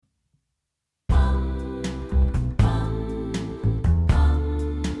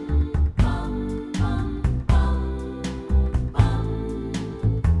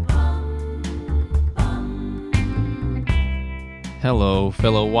Hello,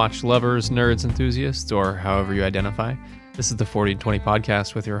 fellow watch lovers, nerds, enthusiasts, or however you identify. This is the 40 and 20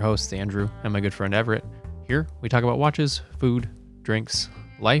 podcast with your hosts, Andrew and my good friend Everett. Here, we talk about watches, food, drinks,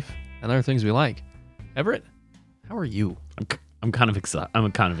 life, and other things we like. Everett, how are you? I'm kind of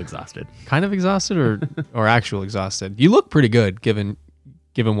exhausted. Kind of exhausted or actual exhausted? You look pretty good given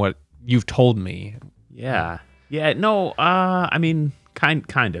what you've told me. Yeah. No. I mean,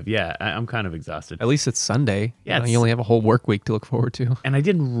 kind of. Yeah. I'm kind of exhausted. At least it's Sunday. Yeah. You only have a whole work week to look forward to. And I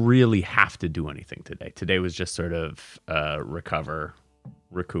didn't really have to do anything today. Today was just sort of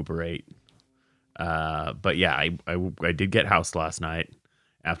recuperate. But yeah, I did get housed last night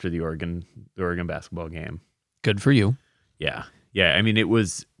after the Oregon basketball game. Good for you. Yeah. I mean, it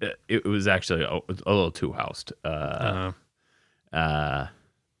was actually a little too housed.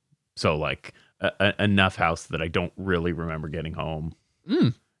 So like enough house that I don't really remember getting home.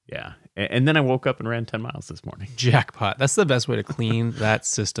 Yeah. And then I woke up and ran 10 miles this morning. Jackpot. That's the best way to clean that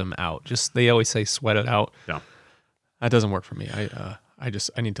system out. Just, they always say sweat it out. Yeah. That doesn't work for me. I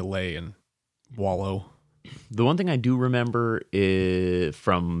need to lay and wallow. The one thing I do remember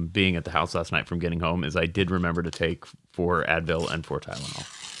from being at the house last night from getting home is I did remember to take 4 Advil and 4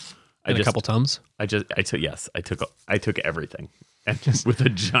 Tylenol. A couple Tums? I took everything and just with a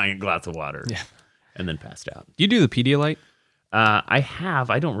giant glass of water. Yeah. And then passed out. Do you do the Pedialyte?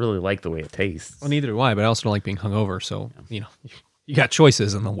 I don't really like the way it tastes. Well, neither do I, but I also don't like being hungover. So, you got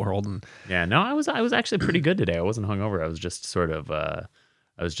choices in the world. And yeah, no, I was actually pretty good today. I wasn't hungover. I was just sort of,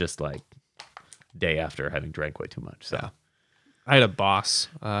 like day after having drank way too much. So yeah. I had a boss,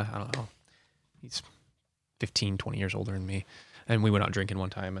 I don't know, he's 15, 20 years older than me. And we went out drinking one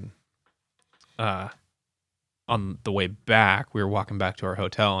time, and on the way back, we were walking back to our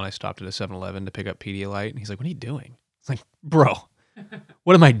hotel, and I stopped at a 7-Eleven to pick up Pedialyte, and he's like, "What are you doing?" It's like, "Bro,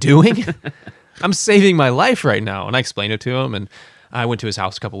 what am I doing? I'm saving my life right now." And I explained it to him, and I went to his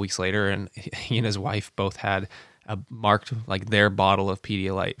house a couple weeks later, and he and his wife both had a marked, like, their bottle of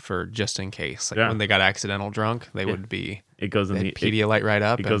Pedialyte for just in case. Like when they got accidental drunk, they would be, it goes in the Pedialyte right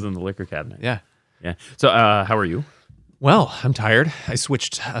up. It goes in the liquor cabinet. Yeah. So how are you? Well, I'm tired. I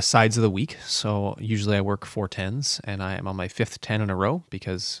switched sides of the week. So usually I work 4 10s, and I am on my 5th 10 in a row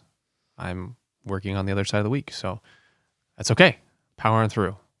because I'm working on the other side of the week. So that's okay. Powering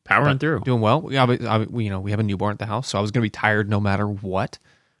through. Doing well. We have a newborn at the house, so I was going to be tired no matter what.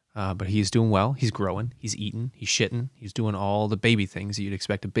 But he's doing well. He's growing. He's eating. He's shitting. He's doing all the baby things that you'd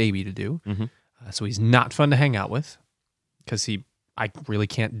expect a baby to do. Mm-hmm. So he's not fun to hang out with because I really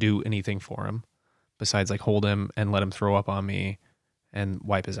can't do anything for him besides like hold him and let him throw up on me and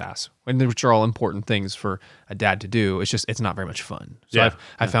wipe his ass, which are all important things for a dad to do. It's not very much fun. So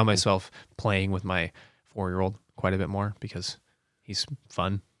I found myself playing with my 4-year-old quite a bit more because he's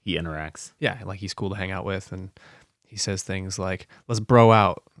fun. He interacts. Yeah, like he's cool to hang out with, and he says things like, "Let's bro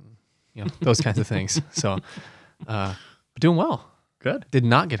out," those kinds of things. So, but doing well. Good. Did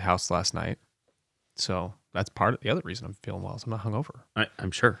not get housed last night, so that's part of the other reason I'm feeling well. Is I'm not hungover.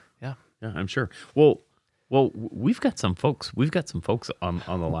 I'm sure. Yeah, I'm sure. Well, we've got some folks. On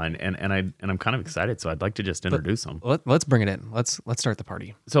the line, and I'm kind of excited. So I'd like to just introduce them. Let's bring it in. Let's start the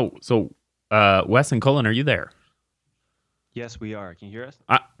party. So Wes and Cullen, are you there? Yes, we are. Can you hear us?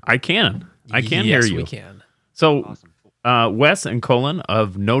 I can. I can yes, hear you. We can. So, awesome. Wes and Cullen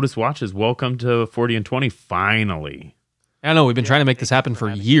of Notice Watches, welcome to 40 and 20. Finally, I know we've been trying to make this happen for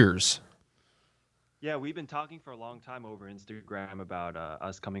years. Yeah, we've been talking for a long time over Instagram about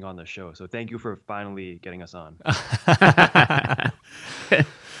us coming on the show. So thank you for finally getting us on.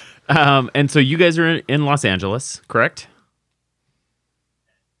 And so you guys are in Los Angeles, correct?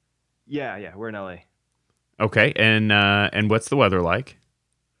 Yeah, we're in LA. Okay, and what's the weather like?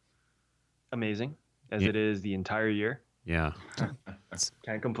 Amazing, as it is the entire year. Yeah.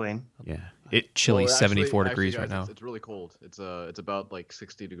 Can't complain. Yeah. Chilly, Well, 74 actually, degrees guys, right now. It's really cold. It's about like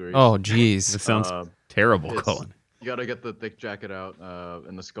 60 degrees. Oh, geez. This sounds terrible, Cullen. You got to get the thick jacket out,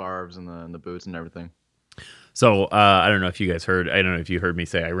 and the scarves and the boots and everything. So I don't know if you guys heard. I don't know if you heard me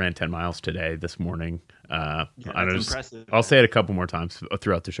say I ran 10 miles today this morning. That's impressive. I'll say it a couple more times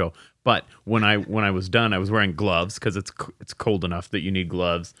throughout the show. But when I was done, I was wearing gloves because it's cold enough that you need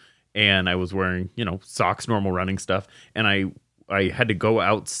gloves, and I was wearing socks, normal running stuff, and I had to go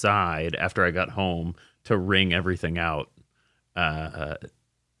outside after I got home to wring everything out.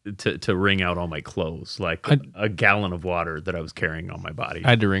 To wring out all my clothes, like a gallon of water that I was carrying on my body.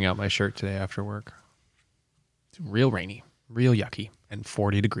 I had to wring out my shirt today after work. It's real rainy, real yucky, and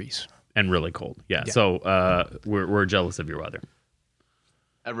 40 degrees. And really cold. Yeah. So we're jealous of your weather.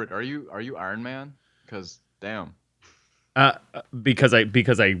 Everett, are you Iron Man? Because damn. Because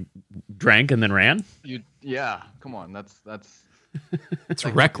I drank and then ran. Yeah, come on. That's It's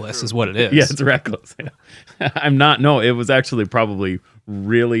reckless, is what it is. Yeah, it's reckless. I'm not. No, it was actually probably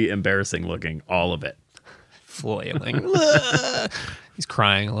really embarrassing looking. All of it. Flailing. He's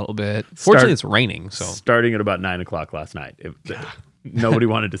crying a little bit. Fortunately, it's raining, so Starting at about 9:00 last night. Nobody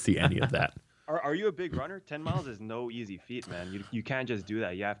wanted to see any of that. Are you a big runner? 10 miles is no easy feat, man. You can't just do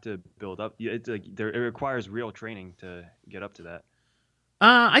that. You have to build up. It's like it requires real training to get up to that.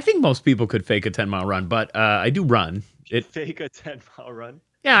 I think most people could fake a 10-mile run, but I do run. Fake a 10-mile run?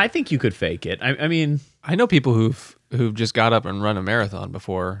 Yeah, I think you could fake it. I mean, I know people who've just got up and run a marathon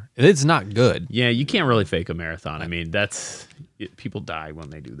before. It's not good. yeah, you can't really fake a marathon. I mean, people die when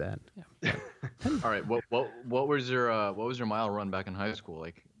they do that. All right. What was your mile run back in high school?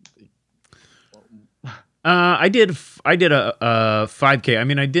 Like, I did a 5K. I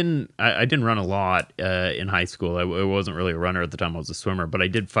mean, I didn't run a lot in high school. I wasn't really a runner at the time. I was a swimmer, but I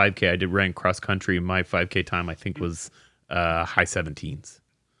did 5K. I did run cross country. My 5K time, I think, was high 17s.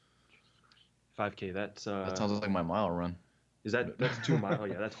 5K. That's that sounds like my mile run. that's 2 miles?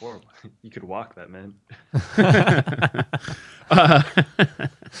 Yeah, that's horrible. You could walk that, man.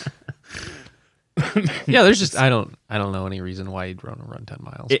 Yeah, there's just I don't know any reason why you'd run 10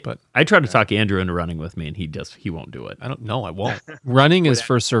 miles, but I tried to talk Andrew into running with me, and he won't do it. I don't know. I won't. Running is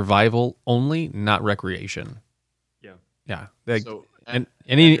for survival only, not recreation. Yeah. Yeah. Like, So in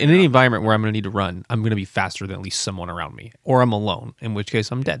any environment where I'm going to need to run, I'm going to be faster than at least someone around me, or I'm alone, in which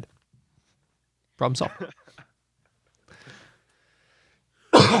case I'm dead. Problem solved.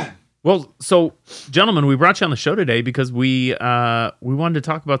 Well, so gentlemen, we brought you on the show today because we wanted to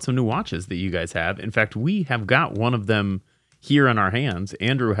talk about some new watches that you guys have. In fact, we have got one of them here in our hands.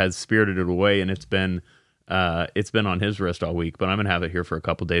 Andrew has spirited it away, and it's been on his wrist all week. But I'm gonna have it here for a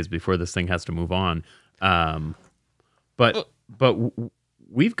couple days before this thing has to move on. But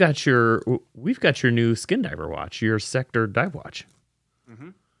we've got your new Skin Diver watch, your Sector dive watch,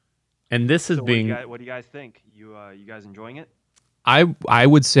 and this is So being. what do you guys think? You guys enjoying it? I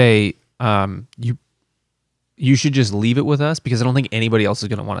would say you should just leave it with us because I don't think anybody else is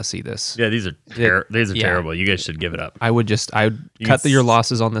going to want to see this. Yeah, these are Yeah. terrible. You guys should give it up. I would cut your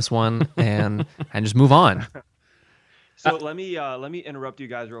losses on this one and just move on. So let me interrupt you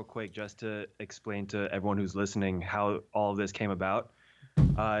guys real quick just to explain to everyone who's listening how all of this came about.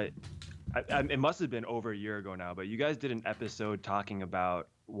 It must have been over a year ago now, but you guys did an episode talking about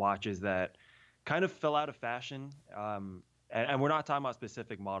watches that kind of fell out of fashion. And we're not talking about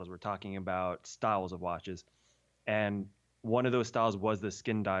specific models. We're talking about styles of watches. And one of those styles was the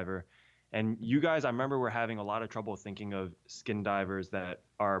Skin Diver. And you guys, I remember we're having a lot of trouble thinking of skin divers that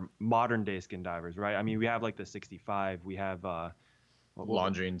are modern day skin divers, right? I mean, we have like the 65. We have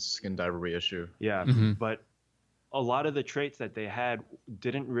Longines Skin Diver reissue. yeah, Mhm. but a lot of the traits that they had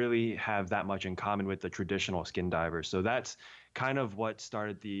didn't really have that much in common with the traditional skin divers. So that's kind of what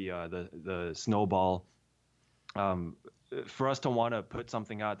started the snowball for us to want to put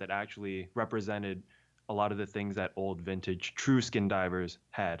something out that actually represented a lot of the things that old vintage true skin divers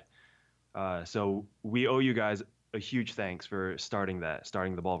had. So we owe you guys a huge thanks for starting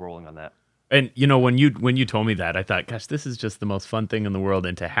the ball rolling on that. And when you told me that, I thought, gosh, this is just the most fun thing in the world,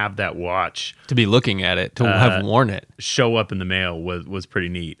 and to have that watch To be looking at it, to have worn it. show up in the mail was pretty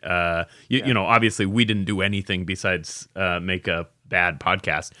neat. You know, obviously we didn't do anything besides make a bad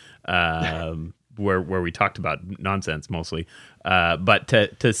podcast where we talked about nonsense mostly. But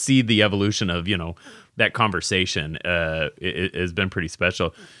to see the evolution of that conversation it has been pretty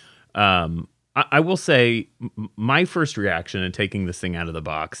special. I will say my first reaction in taking this thing out of the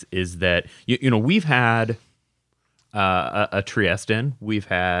box is that we've had a Trieste in, we've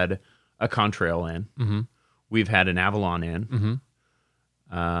had a Contrail in, Mhm. we've had an Avalon in.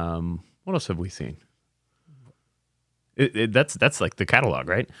 Mhm. What else have we seen? That's like the catalog,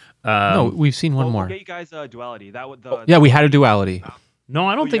 right? No, we've seen one We'll more. get you guys duality. That would Yeah, we had a duality. No,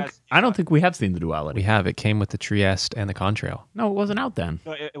 I don't you think guys- I don't think we have seen the duality. We have. It came with the Trieste and the Contrail. No, it wasn't out then.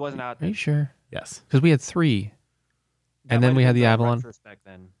 No, it wasn't out Are there. you sure? Yes. Because we had 3. That And then might we have had been the Avalon. retrospect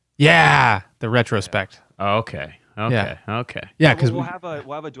then. Yeah, the retrospect. Okay. Yeah. Okay. Yeah, because we'll have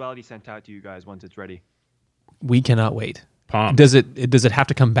a duality sent out to you guys once it's ready. we cannot wait. Pumped. Does it have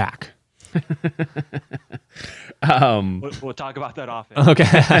to come back? We'll talk about that often.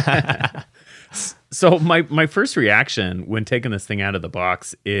 Okay. So my first reaction when taking this thing out of the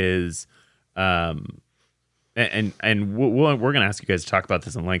box is, and we're going to ask you guys to talk about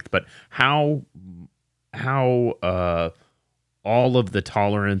this in length, but how all of the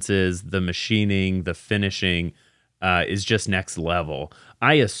tolerances, the machining, the finishing is just next level.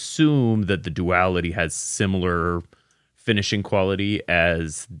 I assume that the duality has similar finishing quality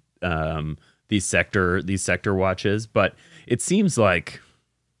as these sector watches, but it seems like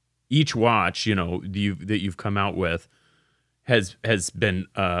each watch, that you've come out with has been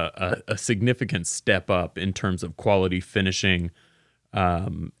a significant step up in terms of quality, finishing,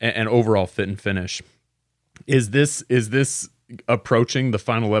 and overall fit and finish. Is this approaching the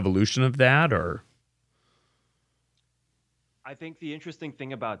final evolution of that, or? I think the interesting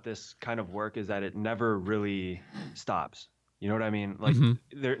thing about this kind of work is that it never really stops. You know what I mean? Like,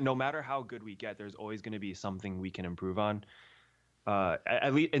 no matter how good we get, there's always going to be something we can improve on.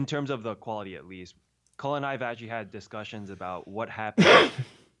 At least in terms of the quality, at least. Cullen and I have actually had discussions about what happens,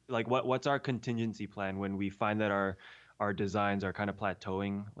 like what's our contingency plan when we find that our designs are kind of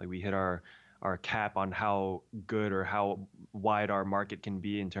plateauing, like we hit our cap on how good or how wide our market can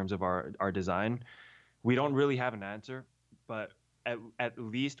be in terms of our design. We don't really have an answer, but at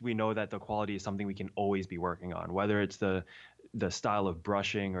least we know that the quality is something we can always be working on, whether it's the style of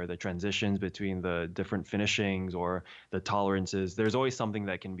brushing or the transitions between the different finishings or the tolerances. There's always something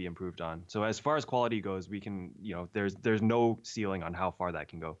that can be improved on. So as far as quality goes, we can, there's no ceiling on how far that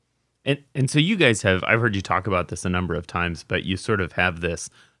can go. And so you guys I've heard you talk about this a number of times, but you sort of have this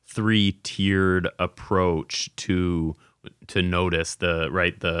 3-tiered approach to notice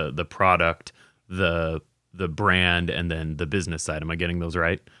the product, the brand, and then the business side. Am I getting those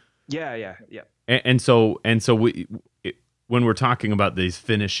right? Yeah. And so when we're talking about these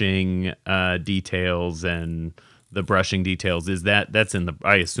finishing details and the brushing details, that's in the?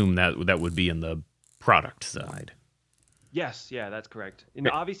 I assume that would be in the product side. Yes, yeah, that's correct. And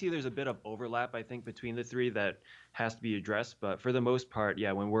obviously, there's a bit of overlap, I think, between the three that has to be addressed. But for the most part,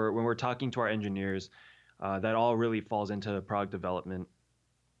 yeah, when we're talking to our engineers, that all really falls into product development.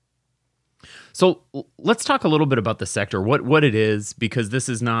 So let's talk a little bit about the sector, what it is, because this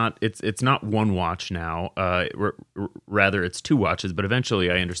is not it's not one watch now. Rather, it's 2 watches, but eventually,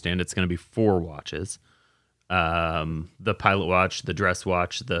 I understand it's going to be 4 watches. The pilot watch, the dress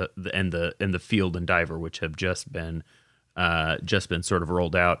watch, the field and diver, which have just been sort of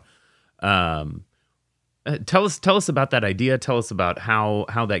rolled out. Tell us about that idea. Tell us about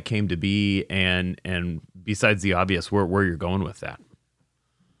how that came to be, and besides the obvious, where you're going with that.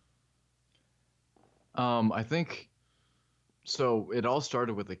 I think so. It all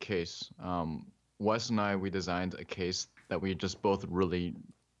started with a case. Wes and I, we designed a case that we just both really,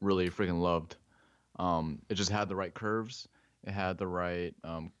 really freaking loved. It just had the right curves. It had the right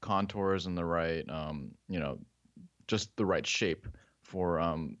contours and the right, just the right shape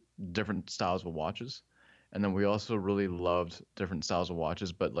for different styles of watches. And then we also really loved different styles of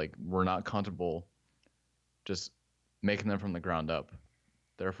watches, but like we're not comfortable just making them from the ground up.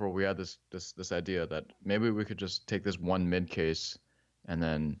 Therefore, we had this idea that maybe we could just take this one mid case and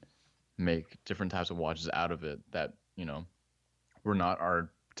then make different types of watches out of it that, were not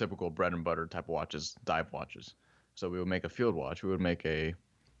our typical bread and butter type of watches, dive watches. So we would make a field watch, we would make a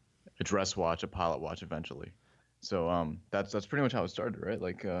dress watch, a pilot watch eventually. So that's pretty much how it started, right?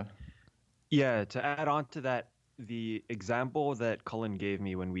 Like Yeah, to add on to that, the example that Cullen gave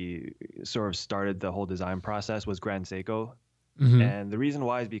me when we sort of started the whole design process was Grand Seiko. Mm-hmm. And the reason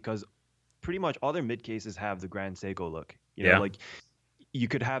why is because pretty much all their mid cases have the Grand Seiko look. Like you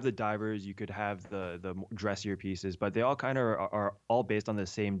could have the divers, you could have the dressier pieces, but they all kind of are all based on the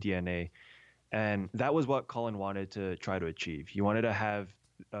same DNA. And that was what Cullen wanted to try to achieve. He wanted to have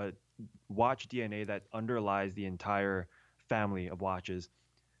a watch DNA that underlies the entire family of watches.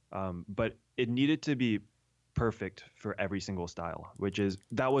 But it needed to be perfect for every single style,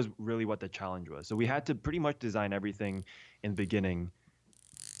 that was really what the challenge was. So we had to pretty much design everything in the beginning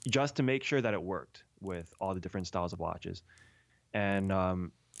just to make sure that it worked with all the different styles of watches. And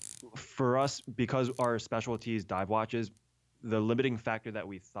for us, because our specialty is dive watches, the limiting factor that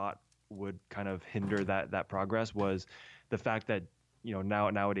we thought would kind of hinder that progress was the fact that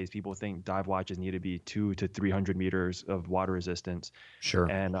nowadays people think dive watches need to be 200 to 300 meters of water resistance. Sure.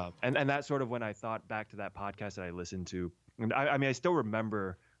 And that's sort of when I thought back to that podcast that I listened to. And I mean, I still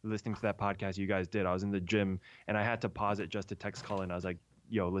remember listening to that podcast you guys did. I was in the gym and I had to pause it just to text Cullen. I was like,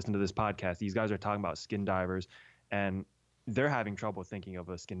 yo, listen to this podcast. These guys are talking about skin divers and they're having trouble thinking of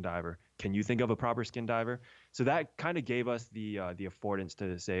a skin diver. Can you think of a proper skin diver? So that kind of gave us the affordance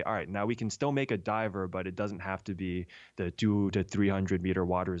to say, all right, now we can still make a diver, but it doesn't have to be the 200 to 300 meter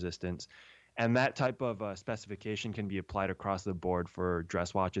water resistance. And that type of specification can be applied across the board for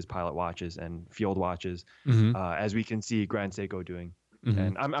dress watches, pilot watches, and field watches, as we can see Grand Seiko doing. Mm-hmm.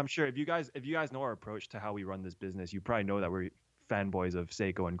 And I'm sure if you guys know our approach to how we run this business, you probably know that we're fanboys of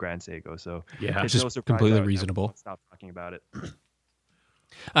Seiko and Grand Seiko. So yeah, it's just no surprise completely reasonable. Stop talking about it.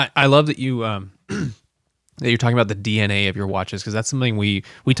 I love that you that you're talking about the DNA of your watches, because that's something we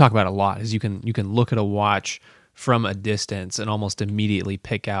talk about a lot. Is you can look at a watch from a distance and almost immediately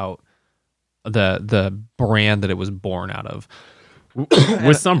pick out the brand that it was born out of.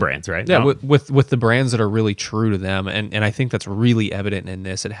 With some brands, right? Yeah, No. with the brands that are really true to them, and I think that's really evident in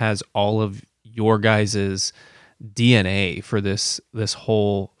this. It has all of your guys's DNA for this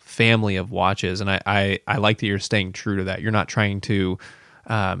whole family of watches, and I like that you're staying true to that. You're not trying to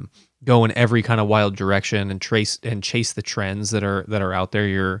go in every kind of wild direction and chase the trends that are out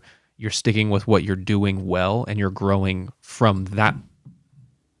there. You're sticking with what you're doing well, and you're growing from that.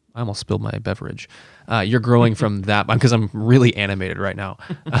 I almost spilled my beverage. You're growing from that because I'm really animated right now.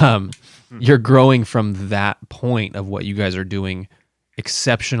 You're growing from that point of what you guys are doing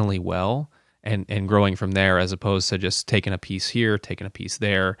exceptionally well, and growing from there, as opposed to just taking a piece here, taking a piece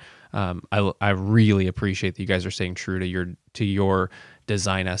there. I really appreciate that you guys are staying true to your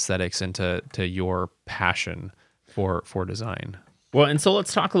design aesthetics and to your passion for design. Well, and so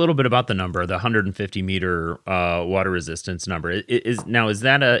let's talk a little bit about the number, the 150 meter water resistance number. Is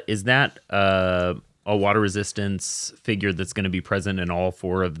that a water resistance figure that's going to be present in all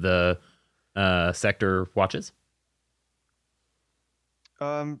four of the sector watches?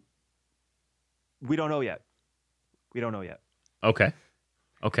 We don't know yet.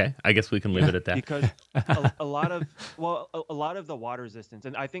 Okay. I guess we can leave it at that. Because a lot of the water resistance,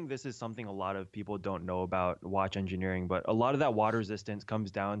 and I think this is something a lot of people don't know about watch engineering, but a lot of that water resistance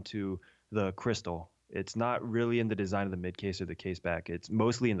comes down to the crystal. It's not really in the design of the mid case or the case back. It's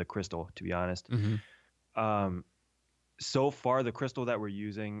mostly in the crystal, to be honest. Mm-hmm. So far, the crystal that we're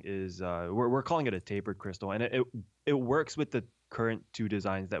using is we're calling it a tapered crystal, and it works with the current two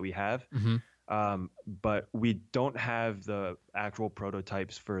designs that we have. Mm-hmm. But we don't have the actual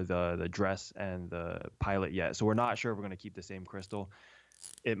prototypes for the dress and the pilot yet. So we're not sure if we're going to keep the same crystal.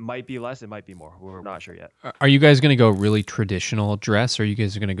 It might be less, it might be more. We're not sure yet. Are you guys going to go really traditional dress, or are you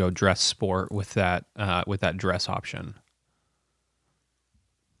guys going to go dress sport with that dress option?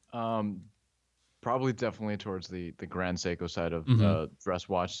 Probably definitely towards the Grand Seiko side of Mm-hmm. dress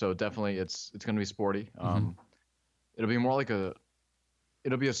watch. So definitely it's going to be sporty. It'll be more like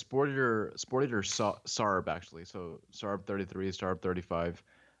it'll be a sportier SARB actually. So SARB 33, SARB 35.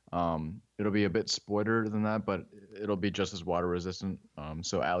 It'll be a bit sportier than that, but it'll be just as water resistant.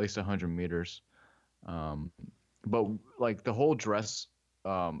 So at least 100 meters. But like the whole dress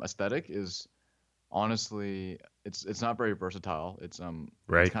aesthetic is honestly it's not very versatile. It's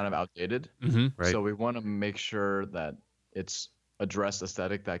Right. it's kind of outdated. Mm-hmm. Right. So we want to make sure that it's a dress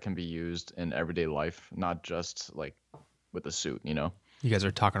aesthetic that can be used in everyday life, not just like with a suit, you know? You guys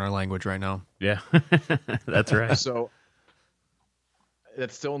are talking our language right now. Yeah, that's right. So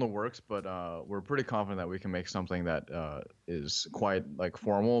it's still in the works, but we're pretty confident that we can make something that is quite like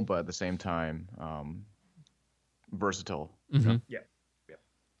formal, but at the same time versatile. Mm-hmm.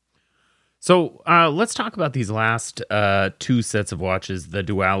 So let's talk about these last two sets of watches, the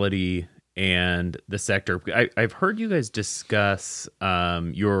Duality and the Sector. I've heard you guys discuss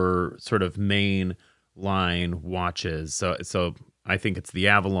your sort of main line watches. So I think it's the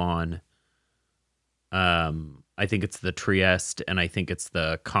Avalon, I think it's the Trieste, and I think it's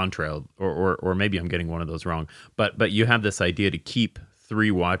the Contrail, or maybe I'm getting one of those wrong. But you have this idea to keep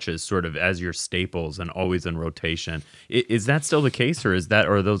three watches sort of as your staples and always in rotation. Is that still the case, or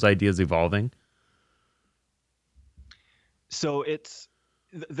are those ideas evolving? So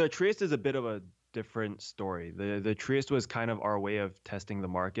the Trieste is a bit of a different story. The Trieste was kind of our way of testing the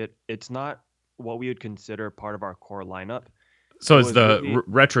market. It's not what we would consider part of our core lineup. So It it's was the really-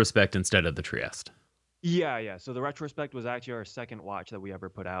 Retrospect instead of the Trieste. Yeah. So the Retrospect was actually our second watch that we ever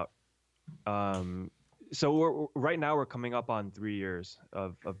put out. So right now we're coming up on 3 years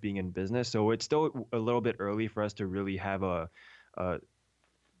of being in business. So it's still a little bit early for us to really have a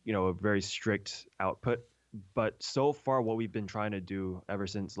very strict output. But so far, what we've been trying to do ever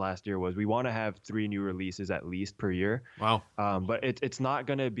since last year was we want to have 3 new releases at least per year. Wow. But it's not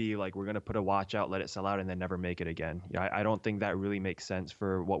going to be like we're going to put a watch out, let it sell out, and then never make it again. I don't think that really makes sense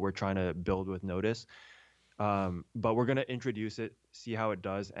for what we're trying to build with Notice. But we're going to introduce it, see how it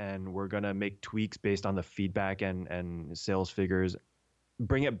does, and we're going to make tweaks based on the feedback and sales figures,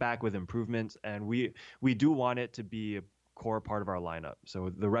 bring it back with improvements. And we do want it to be a core part of our lineup.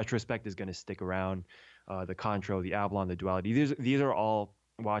 So the Retrospect is going to stick around. The Contro, the Avalon, the Duality. These are all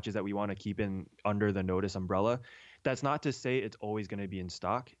watches that we want to keep in under the Notice umbrella. That's not to say it's always going to be in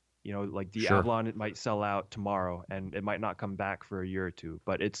stock. Like the Sure. Avalon, it might sell out tomorrow and it might not come back for a year or two,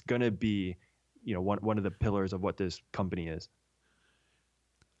 but it's going to be, one of the pillars of what this company is.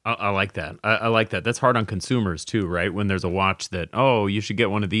 I like that. I like that. That's hard on consumers too, right? When there's a watch that, oh, you should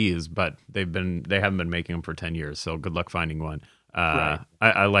get one of these, but they haven't been making them for 10 years. So good luck finding one. Right.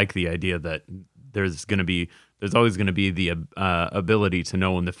 I like the idea that there's going to be there's always going to be the ability to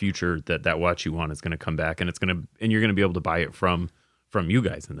know in the future that that watch you want is going to come back, and you're going to be able to buy it from you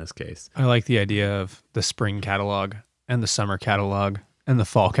guys in this case. I like the idea of the spring catalog and the summer catalog and the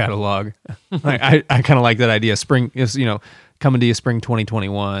fall catalog. I kind of like that idea. Spring is, coming to you spring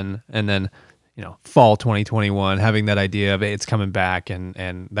 2021, and then, fall 2021, having that idea of it's coming back,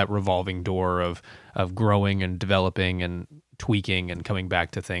 and that revolving door of growing and developing and tweaking and coming back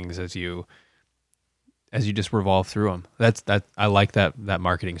to things as you just revolve through them. I like that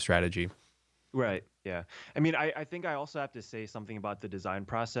marketing strategy. Right. Yeah. I mean, I think I also have to say something about the design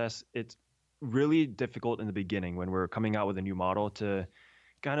process. It's really difficult in the beginning when we're coming out with a new model to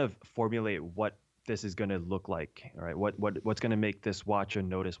kind of formulate what this is going to look like. All right. What's going to make this watch a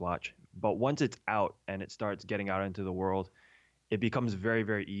notice watch. But once it's out and it starts getting out into the world, it becomes very,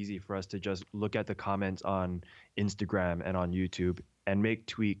 very easy for us to just look at the comments on Instagram and on YouTube and make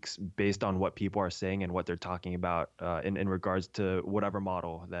tweaks based on what people are saying and what they're talking about in regards to whatever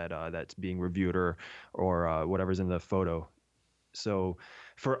model that's being reviewed or whatever's in the photo. So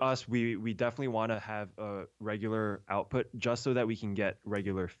for us, we definitely want to have a regular output just so that we can get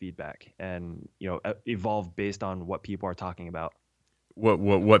regular feedback and evolve based on what people are talking about.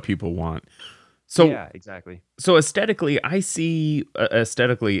 What people want. So yeah, exactly. So aesthetically, it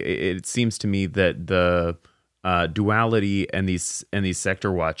seems to me that the duality and these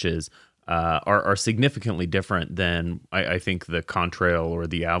sector watches are significantly different than I think the Contrail or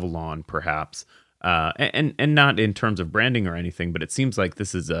the Avalon, perhaps, and not in terms of branding or anything, but it seems like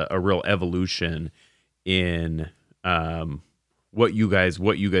this is a real evolution in what you guys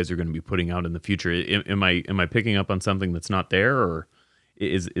are going to be putting out in the future. Am I picking up on something that's not there, or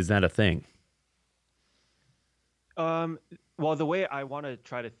is that a thing? Well, the way I want to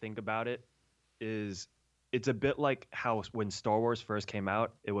try to think about it is it's a bit like how when Star Wars first came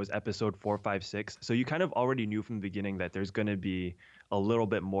out, it was episode 4, 5, 6. So you kind of already knew from the beginning that there's going to be a little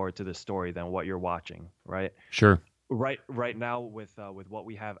bit more to the story than what you're watching, right? Sure. Right now with what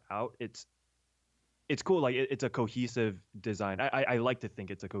we have out, it's cool. Like it's a cohesive design. I like to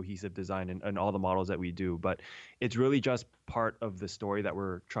think it's a cohesive design in all the models that we do, but it's really just part of the story that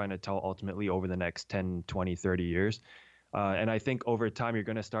we're trying to tell ultimately over the next 10, 20, 30 years. And I think over time, you're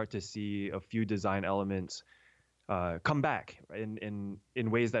going to start to see a few design elements come back in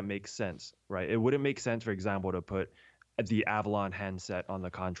ways that make sense, right? It wouldn't make sense, for example, to put the Avalon handset on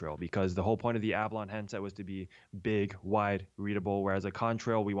the Contrail, because the whole point of the Avalon handset was to be big, wide, readable, whereas a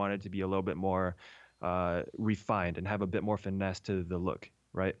Contrail, we wanted to be a little bit more refined and have a bit more finesse to the look,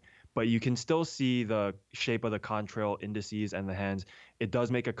 right? But you can still see the shape of the Contrail indices and the hands. It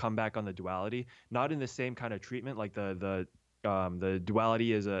does make a comeback on the duality, not in the same kind of treatment. Like the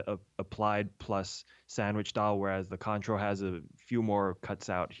duality is a applied plus sandwich style, whereas the Contrail has a few more cuts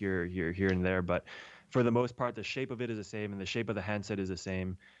out here and there. But for the most part, the shape of it is the same, and the shape of the handset is the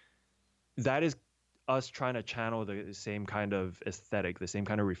same. That is us trying to channel the same kind of aesthetic, the same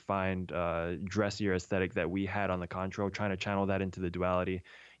kind of refined, dressier aesthetic that we had on the Contrail, trying to channel that into the duality.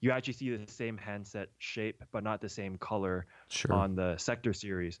 You actually see the same handset shape, but not the same color on the Sector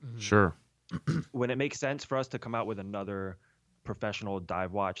series. Mm-hmm. Sure. When it makes sense for us to come out with another professional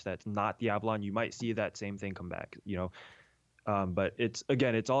dive watch that's not the Avalon, you might see that same thing come back, but it's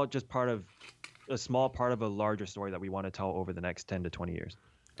all just part of a small part of a larger story that we want to tell over the next 10 to 20 years.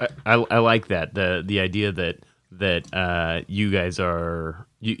 I like that, the idea that you guys are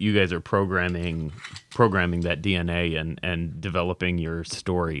programming that DNA and developing your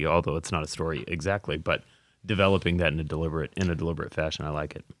story, although it's not a story exactly, but developing that in a deliberate fashion. I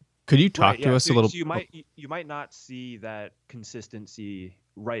like it. Could you talk to us a little? So you might not see that consistency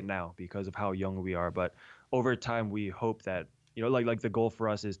right now because of how young we are, but over time we hope that like the goal for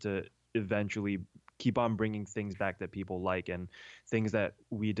us is to eventually keep on bringing things back that people like and things that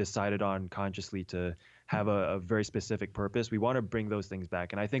we decided on consciously to have a very specific purpose. We want to bring those things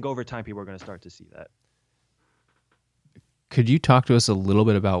back, and I think over time people are going to start to see that. Could you talk to us a little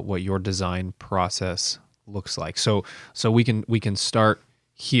bit about what your design process looks like? So we can start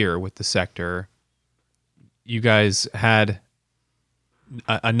here with the Sector. You guys had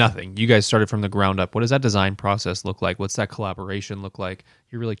a nothing. You guys started from the ground up. What does that design process look like? What's that collaboration look like?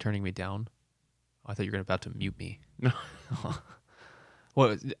 You're really turning me down. I thought you were about to mute me. No.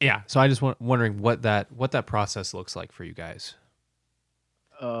 Well, yeah. So I just wondering what that process looks like for you guys.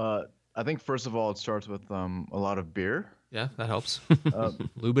 I think first of all, it starts with a lot of beer. Yeah, that helps.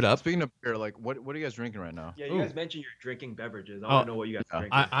 Lube it up. Speaking of beer, like what are you guys drinking right now? Yeah, you guys mentioned you're drinking beverages. I want to know what you guys are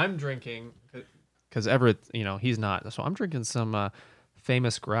drinking. I'm drinking because Everett, he's not. So I'm drinking some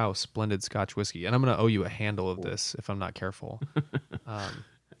Famous Grouse blended Scotch whiskey, and I'm going to owe you a handle of this if I'm not careful.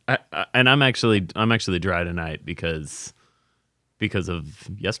 And I'm actually dry tonight because of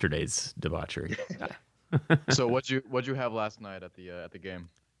yesterday's debauchery. So what'd you have last night at the game?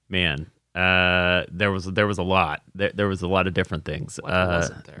 Man, there was a lot. There was a lot of different things. What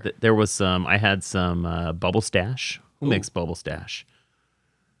wasn't there? There was some. I had some Bubble Stash. Who Ooh. makes Bubble Stash?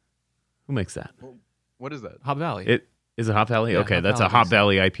 Who makes that? What is that? Hop Valley. It is a Hop Valley. Yeah, Okay, Hop that's Valley a Hop makes it.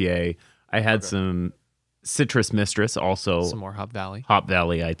 Valley IPA. I had Okay. some Citrus Mistress, also Some more Hop Valley. Hop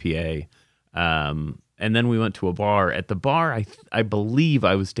Valley IPA. And then we went to a bar. At the bar, I believe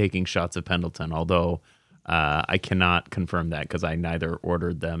I was taking shots of Pendleton, although I cannot confirm that because I neither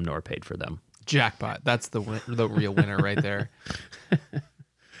ordered them nor paid for them. Jackpot. That's the real winner right there.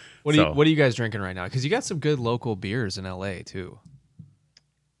 What So- are you guys drinking right now? Because you got some good local beers in LA too.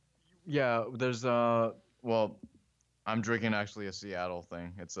 Yeah, there's well, I'm drinking actually a Seattle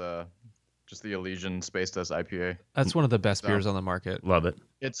thing. It's just the Elysian Space Dust IPA. That's one of the best So- beers on the market. Love it.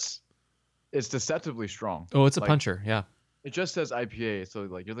 It's deceptively strong. Oh, it's a Like, puncher. Yeah. It just says IPA, so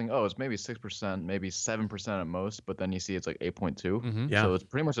like you're thinking, oh, it's maybe 6%, maybe 7% at most, but then you see it's like 8.2. Mm-hmm. Yeah. So it's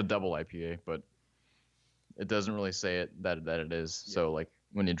pretty much a double IPA, but it doesn't really say it that it is. So like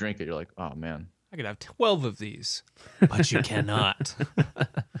when you drink it, you're like, oh man. I could have 12 of these, but you cannot.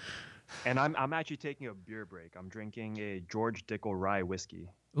 And I'm actually taking a beer break. I'm drinking a George Dickel Rye whiskey.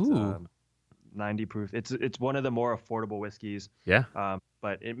 It's, Ooh. 90 proof. It's one of the more affordable whiskeys. Yeah.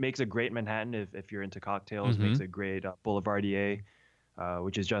 But it makes a great Manhattan if you're into cocktails. Mhm. Makes a great Boulevardier,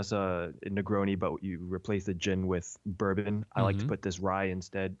 which is just a Negroni, but you replace the gin with bourbon. I like to Mhm. put this rye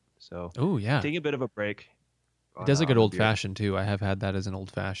instead. So Oh, yeah. taking a bit of a break. It does a good on old beer. fashioned too. I have had that as an old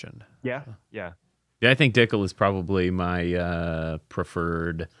fashioned. Yeah, yeah. Yeah, I think Dickel is probably my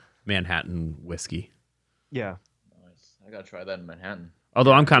preferred Manhattan whiskey. Yeah. Nice. I gotta try that in Manhattan.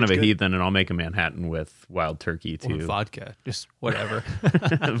 Although I'm kind it's of a good. heathen and I'll make a Manhattan with wild turkey Or too. vodka. Just whatever.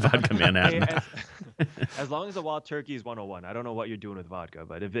 Vodka Hey, Manhattan. as long as the wild turkey is 101. I don't know what you're doing with vodka,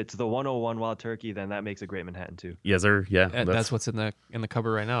 but if it's the 101 wild turkey, then that makes a great Manhattan too. Yes, sir. Yeah. That's what's in the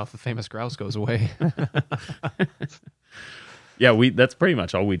cupboard right now if the famous grouse goes away. Yeah, that's pretty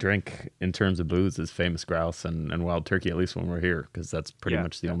much all we drink in terms of booze is famous grouse and wild turkey, at least when we're here, because that's pretty Yeah,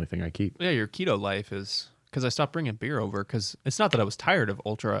 much the only thing I keep. Yeah, your keto life is because I stopped bringing beer over because it's not that I was tired of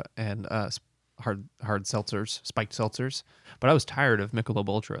Ultra and hard seltzers, spiked seltzers, but I was tired of Michelob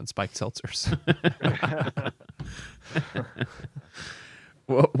Ultra and spiked seltzers.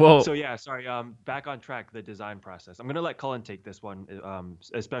 Well, So yeah, sorry. Back on track. The design process. I'm gonna let Cullen take this one,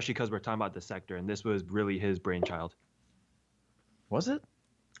 especially because we're talking about the sector, and this was really his brainchild. Was it?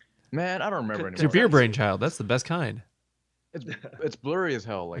 Man, I don't remember It's your anymore. beer brainchild. That's the best kind. It's blurry as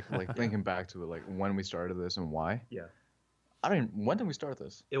hell. Like thinking back to it, like when we started this and why. Yeah. I don't. When did we start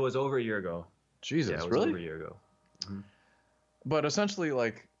this? It was over a year ago. Jesus, Yeah, it was really? over a year ago. But essentially,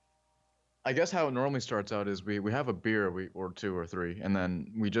 like, I guess how it normally starts out is we have a beer or two or three, and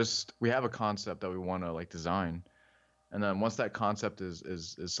then we have a concept that we want to like design, and then once that concept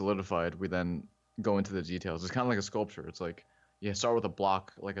is solidified, we then go into the details. It's kind of like a sculpture. It's like you start with a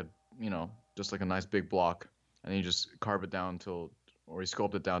block, like just like a nice big block, and then you just carve it down or you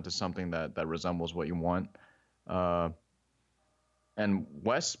sculpt it down to something that resembles what you want. And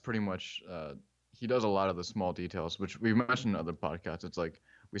Wes pretty much he does a lot of the small details, which we mentioned in other podcasts. It's like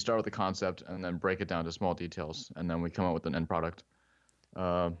we start with the concept and then break it down to small details, and then we come up with an end product.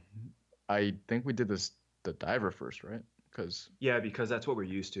 I think we did the diver first, right? Yeah, because that's what we're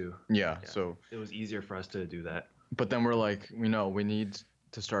used to. Yeah. Yeah. So, It was easier for us to do that. but then we're like, we need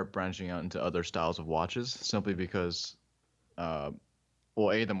to start branching out into other styles of watches, simply because,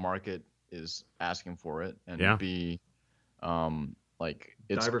 well, A, the market is asking for it, and Yeah. B, like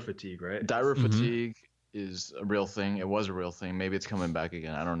it's Diver fatigue, right? diver Mhm. fatigue is a real thing. It was a real thing. Maybe it's coming back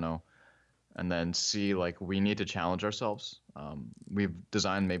again. I don't know. And then C, like we need to challenge ourselves. We've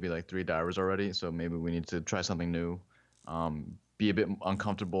designed maybe like 3 divers already, so maybe we need to try something new. Be a bit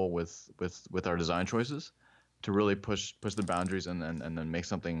uncomfortable with our design choices to really push the boundaries and then make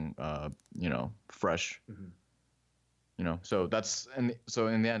something fresh. Mhm. So that's so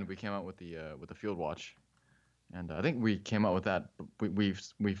in the end we came out with the field watch, and I think we came out with that. We've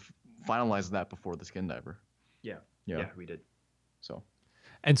finalized that before the skin diver. Yeah. Yeah. Yeah, we did. So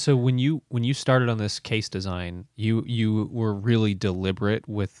And so when you started on this case design, you were really deliberate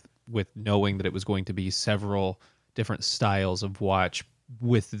with knowing that it was going to be several different styles of watch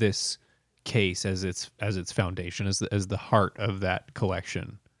with this case as its foundation, as the heart of that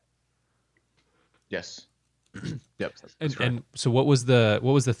collection. yes. Yep. That's And, correct. and so what was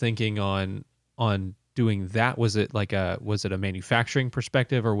the thinking on doing that? Was it a manufacturing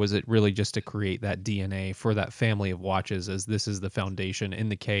perspective, or was it really just to create that DNA for that family of watches, as this is the foundation in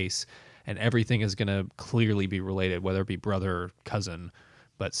the case and everything is going to clearly be related, whether it be brother or cousin,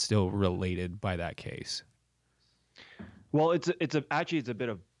 but still related by that case? Well, it's a bit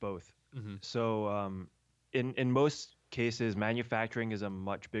of both. Mm-hmm. So in most cases, manufacturing is a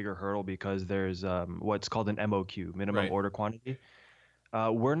much bigger hurdle because there's what's called an MOQ, minimum Right. order quantity.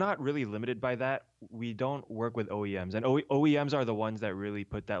 We're not really limited by that. We don't work with OEMs, and OEMs are the ones that really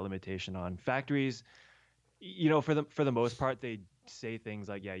put that limitation on factories. For the most part, they say things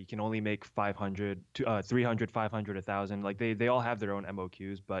like, yeah, you can only make 500 to 300, 500, 1,000. Like they all have their own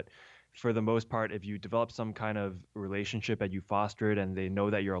MOQs, but for the most part, if you develop some kind of relationship and you foster it, and they know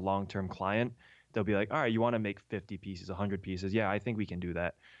that you're a long-term client, they'll be like, all right, you want to make 50 pieces, 100 pieces? Yeah, I think we can do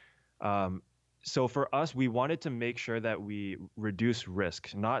that. Um, so for us, we wanted to make sure that we reduce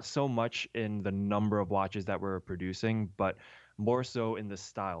risk, not so much in the number of watches that we're producing, but more so in the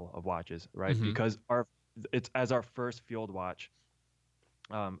style of watches, right? Mm-hmm. Because it's as our first field watch.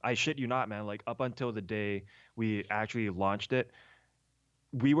 I shit you not, man. Like up until the day we actually launched it,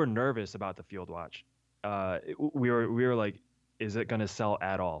 we were nervous about the field watch. We were like, is it gonna sell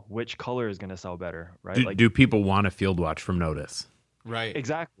at all? Which color is gonna sell better, right? Like Do people want a field watch from Notice? Right.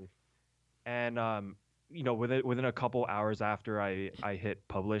 exactly. And within a couple hours after I hit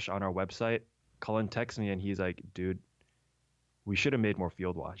publish on our website, Cullen texts me and he's like, dude, we should have made more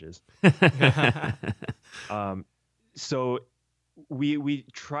field watches. So we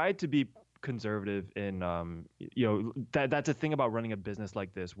tried to be conservative in that's a thing about running a business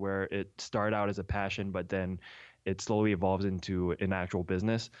like this, where it started out as a passion but then it slowly evolves into an actual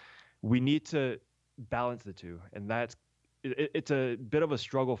business. We need to balance the two, and it's a bit of a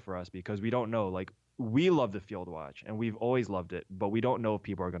struggle for us because we don't know. Like, we love the field watch and we've always loved it, but we don't know if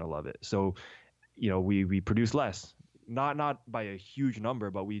people are going to love it. So we produce less, not by a huge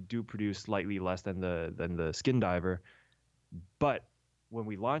number, but we do produce slightly less than the Skin Diver. But when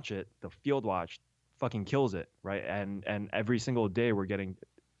we launch it, the field watch fucking kills it, right? And every single day we're getting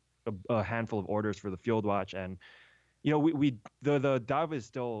a handful of orders for the field watch, and the Dive is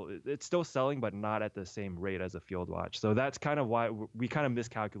still selling, but not at the same rate as a field watch. So that's kind of why we kind of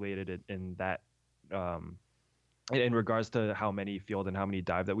miscalculated it in that, in regards to how many field and how many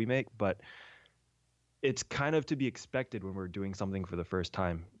dive that we make. But it's kind of to be expected when we're doing something for the first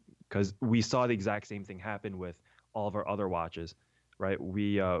time, because we saw the exact same thing happen with all of our other watches, right?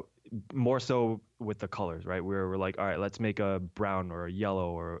 We more so with the colors, right? We're like, all right, let's make a brown or a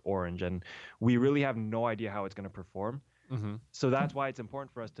yellow or orange, and we really have no idea how it's going to perform. Mm-hmm. So that's why it's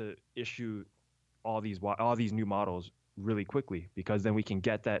important for us to issue all these new models really quickly, because then we can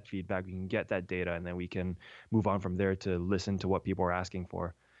get that feedback, we can get that data, and then we can move on from there to listen to what people are asking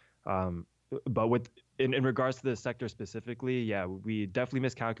for. But in regards to the sector specifically, yeah, we definitely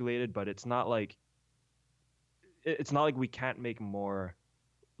miscalculated, but it's not like we can't make more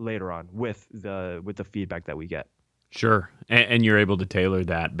later on with the feedback that we get. Sure, and you're able to tailor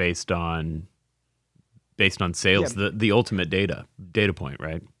that based on sales, Yeah. the ultimate data point,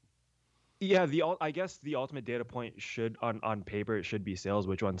 right? Yeah, I guess the ultimate data point should on paper it should be sales,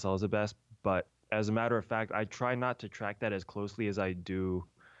 which one sells the best. But as a matter of fact, I try not to track that as closely as I do,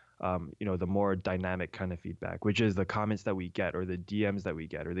 the more dynamic kind of feedback, which is the comments that we get, or the DMs that we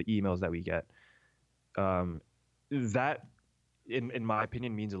get, or the emails that we get. That, in my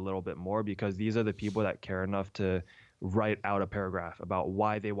opinion, means a little bit more, because these are the people that care enough to write out a paragraph about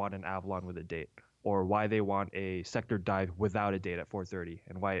why they want an Avalon with a date, or why they want a sector dive without a date at 4:30,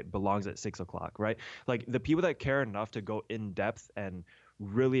 and why it belongs at 6 o'clock, right? Like, the people that care enough to go in depth and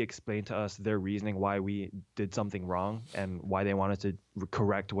really explain to us their reasoning why we did something wrong and why they wanted to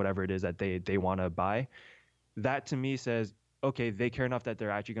correct whatever it is that they want to buy. That to me says, okay, they care enough that they're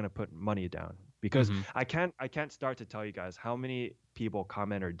actually going to put money down. Because Mhm. I can't start to tell you guys how many people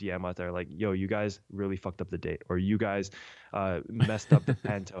comment or DM out there like, yo, you guys really fucked up the date, or you guys messed up the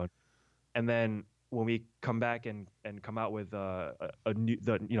Pantone. And then when we come back and come out with a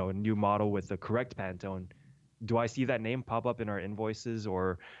new model with the correct Pantone, do I see that name pop up in our invoices,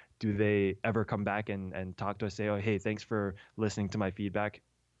 or do they ever come back and talk to us, say, oh, hey, thanks for listening to my feedback?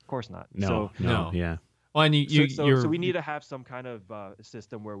 Of course not. No, No. yeah. Well, and So we need to have some kind of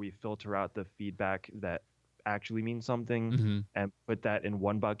system where we filter out the feedback that actually means something, Mhm. and put that in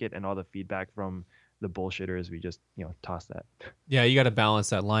one bucket, and all the feedback from the bullshitters, we just toss that. Yeah, you got to balance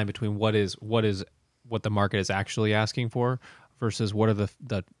that line between what the market is actually asking for versus what are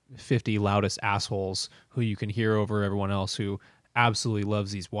the 50 loudest assholes who you can hear over everyone else who absolutely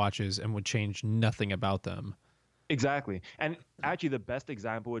loves these watches and would change nothing about them. Exactly. And actually, the best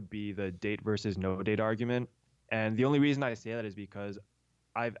example would be the date versus no date argument. And the only reason I say that is because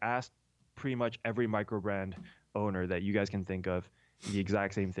I've asked pretty much every micro brand owner that you guys can think of the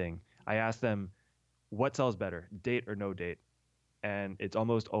exact same thing. I asked them, what sells better, date or no date? And it's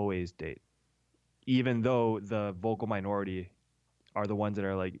almost always date, even though the vocal minority are the ones that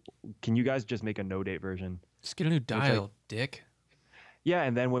are like, can you guys just make a no date version? Just get a new dial, dick. Yeah,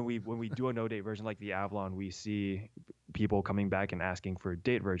 and then when we do a no date version like the Avalon, we see people coming back and asking for a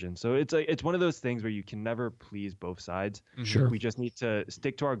date version. So it's one of those things where you can never please both sides. Sure. We just need to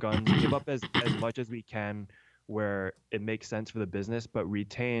stick to our guns, give up as much as we can where it makes sense for the business, but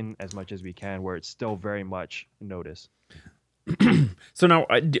retain as much as we can where it's still very much notice. So now,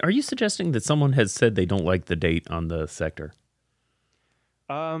 are you suggesting that someone has said they don't like the date on the sector?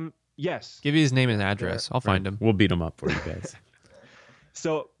 Yes. Give you his name and address. I'll find him. We'll beat him up for you guys.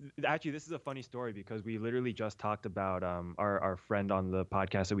 So actually, this is a funny story because we literally just talked about our friend on the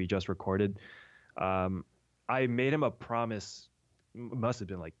podcast that we just recorded. I made him a promise, must have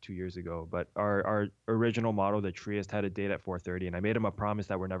been like 2 years ago, but our original model, the Trieste, had a date at 4:30, and I made him a promise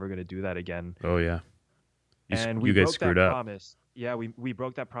that we're never going to do that again. Oh yeah. And you we guys broke screwed that up. promise. Yeah, we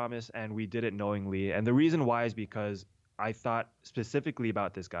broke that promise, and we did it knowingly. And the reason why is because I thought specifically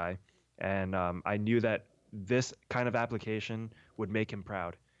about this guy, and I knew that this kind of application would make him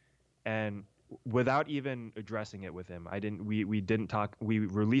proud. And without even addressing it with him, we didn't talk. We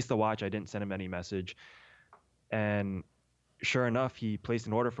released the watch. I didn't send him any message, and sure enough, he placed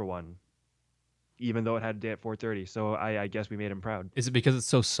an order for one, even though it had a day at 4:30. So I guess we made him proud. Is it because it's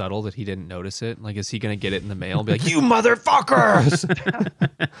so subtle that he didn't notice it? Like, is he going to get it in the mail and be like, you motherfuckers?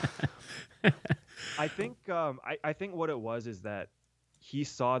 I think I think what it was is that he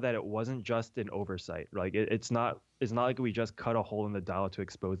saw that it wasn't just an oversight. Like it's not like we just cut a hole in the dial to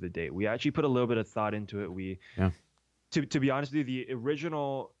expose the date. We actually put a little bit of thought into it. To be honest with you, the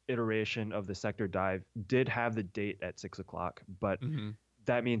original iteration of the sector dive did have the date at 6 o'clock, but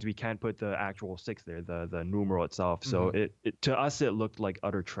that means we can't put the actual 6 there, the numeral itself. So it to us it looked like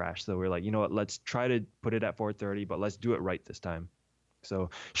utter trash. So we're like, you know what, let's try to put it at 4:30, but let's do it right this time. So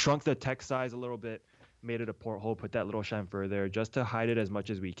shrunk the text size a little bit, made it a porthole, put that little chamfer there just to hide it as much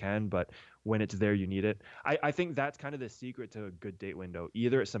as we can. But when it's there, you need it. I think that's kind of the secret to a good date window.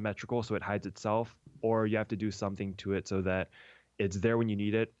 Either it's symmetrical, so it hides itself, or you have to do something to it so that it's there when you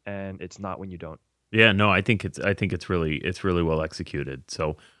need it and it's not when you don't. Yeah, no, I think it's really well executed.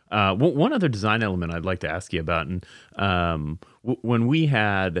 So one other design element I'd like to ask you about, and when we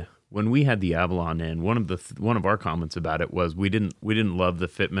had the Avalon in, one of our comments about it was we didn't love the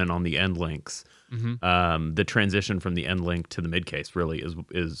fitment on the end links. The transition from the end link to the mid case really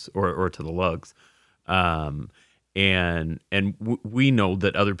is or to the lugs. And we know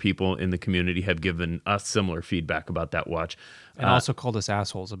that other people in the community have given us similar feedback about that watch. And also called us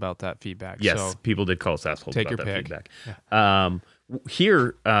assholes about that feedback. Yes, so people did call us assholes take about your that pick. feedback.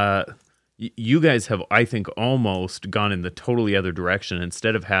 Here, you guys have, I think, almost gone in the totally other direction.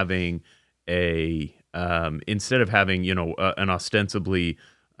 Instead of having an ostensibly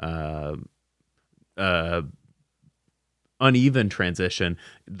uneven transition,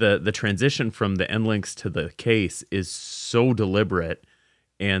 the transition from the end links to the case is so deliberate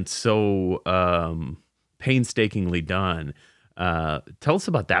and so painstakingly done. Tell us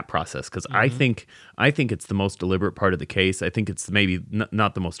about that process, because I think it's the most deliberate part of the case. I think it's maybe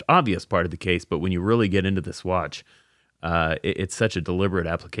not the most obvious part of the case, but when you really get into this watch, it's such a deliberate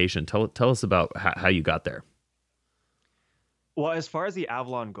application. Tell us about how you got there. Well, as far as the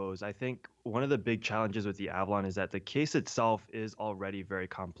Avalon goes, I think one of the big challenges with the Avalon is that the case itself is already very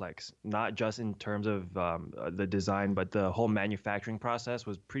complex, not just in terms of the design, but the whole manufacturing process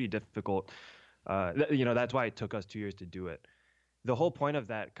was pretty difficult. That's why it took us 2 years to do it. The whole point of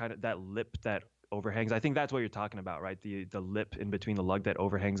that lip that overhangs, I think that's what you're talking about, right? The lip in between the lug that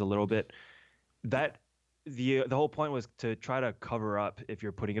overhangs a little bit. That the whole point was to try to cover up if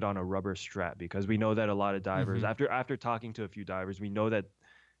you're putting it on a rubber strap, because we know that a lot of divers, after talking to a few divers, we know that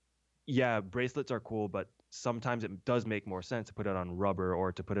bracelets are cool, but sometimes it does make more sense to put it on rubber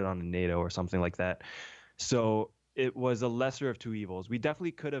or to put it on a NATO or something like that. So it was a lesser of two evils. We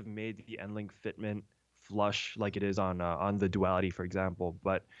definitely could have made the end link fitment flush like it is on the Duality, for example,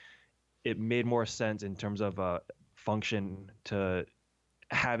 but it made more sense in terms of function to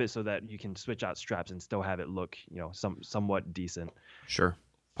have it so that you can switch out straps and still have it look, somewhat decent. Sure.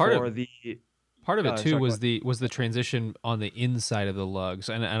 Part of it too was the transition on the inside of the lugs,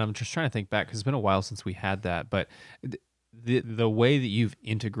 and I'm just trying to think back because it's been a while since we had that, but the way that you've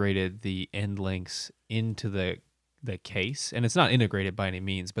integrated the end links into the the case, and it's not integrated by any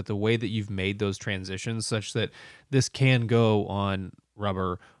means, but the way that you've made those transitions such that this can go on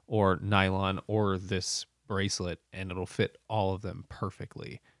rubber or nylon or this bracelet and it'll fit all of them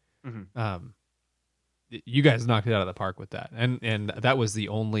perfectly. You guys knocked it out of the park with that, and that was the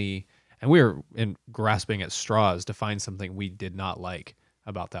only, and we were grasping at straws to find something we did not like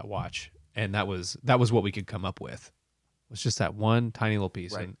about that watch, and that was what we could come up with. It was just that one tiny little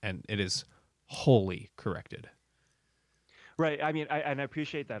piece, Right. and it is wholly corrected. Right. I mean, I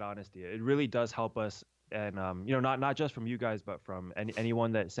appreciate that honesty. It really does help us, and not just from you guys, but from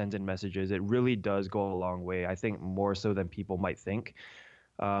anyone that sends in messages. It really does go a long way. I think more so than people might think.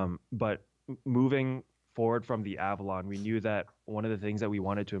 But moving forward from the Avalon, we knew that one of the things that we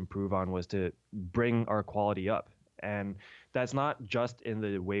wanted to improve on was to bring our quality up. And that's not just in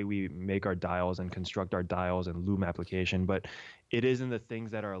the way we make our dials and construct our dials and loom application, but it is in the things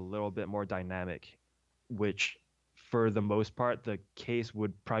that are a little bit more dynamic, which for the most part, the case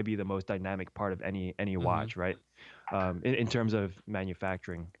would probably be the most dynamic part of any watch, right? In terms of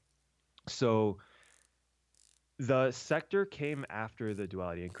manufacturing. So the Sector came after the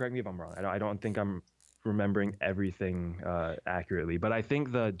Duality, and correct me if I'm wrong. I don't think I'm remembering everything accurately, but I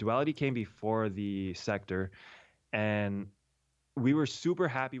think the Duality came before the Sector, and we were super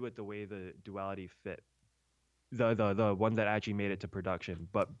happy with the way the Duality fit, the one that actually made it to production.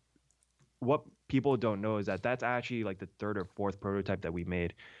 But what people don't know is that that's actually like the third or fourth prototype that we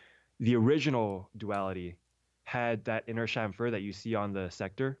made. The original Duality had that inner chamfer that you see on the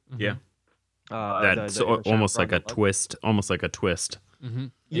Sector. Yeah. That's That's almost like a twist, almost like a twist.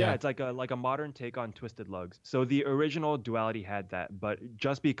 Yeah, it's like a modern take on twisted lugs. So the original Duality had that, but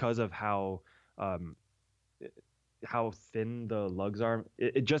just because of how thin the lugs are,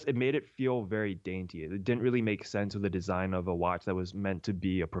 it made it feel very dainty. It didn't really make sense with the design of a watch that was meant to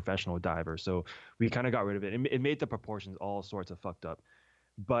be a professional diver. So we kind of got rid of it. It made the proportions all sorts of fucked up.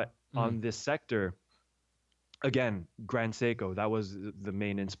 But on this Sector, again, Grand Seiko, that was the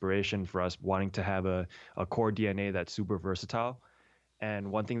main inspiration for us wanting to have a core DNA that's super versatile.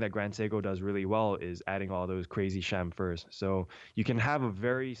 And one thing that Grand Seiko does really well is adding all those crazy chamfers. So you can have a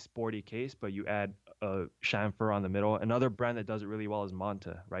very sporty case, but you add a chamfer on the middle. Another brand that does it really well is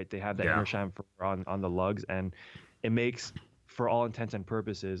Monta, right? They have that inner chamfer on the lugs, and it makes, for all intents and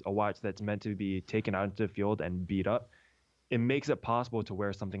purposes, a watch that's meant to be taken out into the field and beat up. It makes it possible to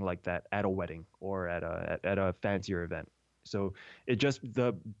wear something like that at a wedding or at a fancier event. So it just,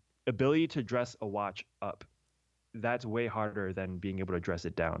 the ability to dress a watch up, that's way harder than being able to dress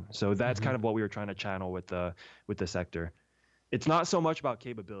it down. So that's kind of what we were trying to channel with the Sector. It's not so much about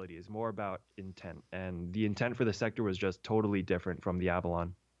capability, it's more about intent. And the intent for the Sector was just totally different from the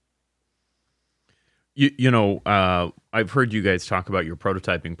Avalon. I've heard you guys talk about your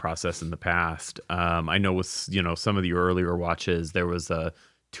prototyping process in the past. I know with some of the earlier watches, there was a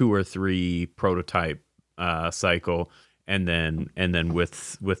 2 or 3 prototype cycle, and then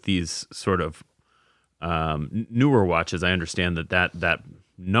with these sort of newer watches, I understand that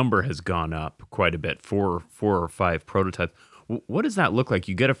number has gone up quite a bit, 4 or 5 prototypes. What does that look like?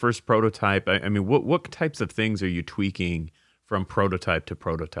 You get a first prototype. I mean, what types of things are you tweaking from prototype to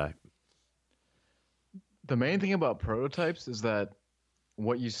prototype? The main thing about prototypes is that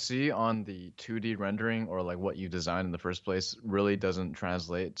what you see on the 2D rendering, or like what you designed in the first place, really doesn't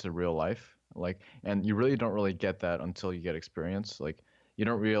translate to real life. And you really don't really get that until you get experience. Like, you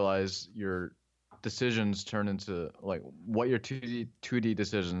don't realize your decisions turn into like what your 2D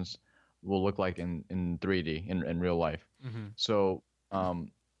decisions will look like in 3D in real life. So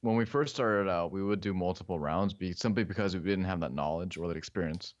when we first started out, we would do multiple rounds simply because we didn't have that knowledge or that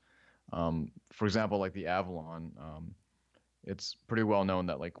experience. For example, like the Avalon, it's pretty well known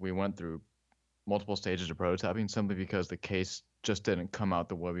that like we went through multiple stages of prototyping simply because the case just didn't come out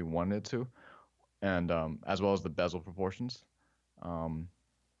the way we wanted it to, and as well as the bezel proportions.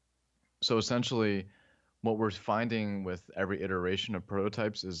 So essentially, what we're finding with every iteration of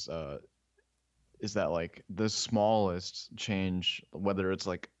prototypes is that like the smallest change, whether it's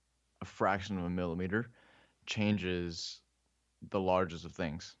like a fraction of a millimeter, changes the largest of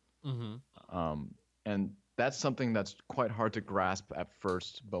things. And that's something that's quite hard to grasp at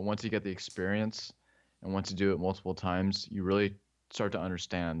first, but once you get the experience and once you do it multiple times, you really start to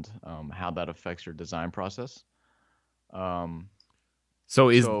understand how that affects your design process. So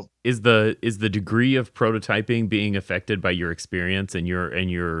is the degree of prototyping being affected by your experience and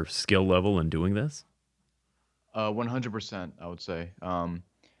your skill level in doing this? 100%, I would say.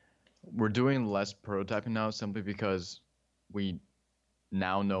 We're doing less prototyping now simply because we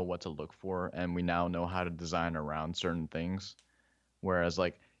now know what to look for and we now know how to design around certain things. Whereas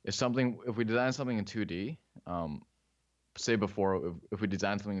like if we design something in 2D, say before, if we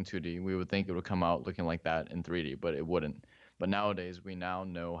designed something in 2D, we would think it would come out looking like that in 3D, but it wouldn't. But nowadays, we now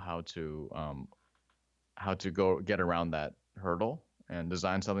know how to go get around that hurdle and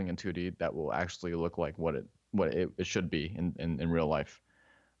design something in 2D that will actually look like what it should be in real life.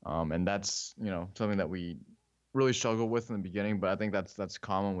 And that's something that we really struggle with in the beginning, but I think that's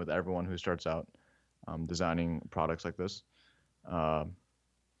common with everyone who starts out designing products like this. Uh,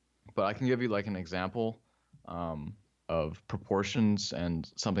 but I can give you like an example of proportions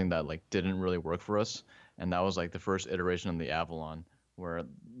and something that like didn't really work for us, and that was like the first iteration of the Avalon, where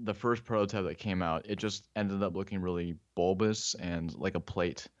the first prototype that came out, it just ended up looking really bulbous and like a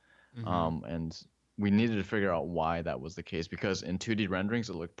plate. And we needed to figure out why that was the case, because in 2D renderings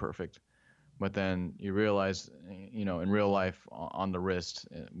it looked perfect, but then you realize, in real life on the wrist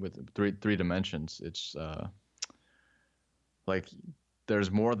with three dimensions, it's like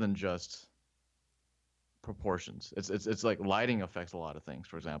there's more than just proportions. It's like lighting affects a lot of things.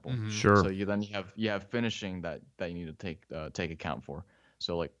 For example, Sure. so you have finishing that you need to take account for.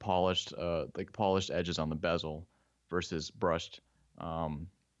 So like polished edges on the bezel versus brushed.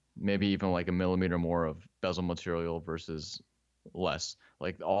 Maybe even like a millimeter more of bezel material versus less.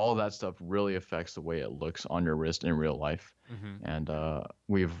 Like all that stuff really affects the way it looks on your wrist in real life. And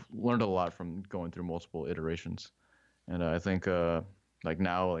we've learned a lot from going through multiple iterations. And I think like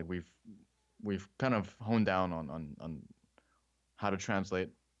now like we've kind of honed down on how to translate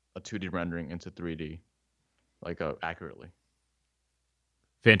a 2D rendering into 3D like accurately.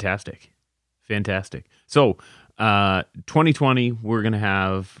 Fantastic. So, 2020, we're going to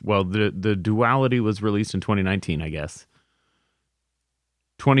have, well, the Duality was released in 2019, I guess.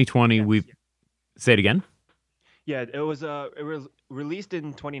 2020, Yes. say it again. Yeah, it was released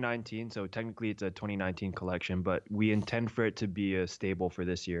in 2019, so technically it's a 2019 collection, but we intend for it to be a stable for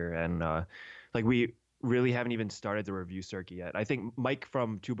this year, and like we really haven't even started the review circuit yet. I think Mike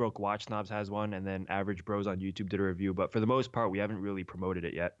from Two Broke Watch Snobs has one, and then Average Bros on YouTube did a review, but for the most part, we haven't really promoted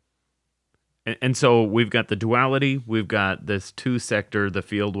it yet. And so we've got the Duality, we've got this 2-sector, the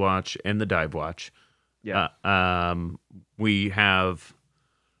Field Watch, and the Dive Watch. Yeah. We have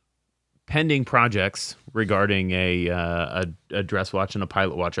pending projects regarding a dress watch and a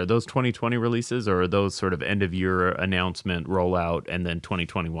pilot watch. Are those 2020 releases, or are those sort of end of year announcement rollout and then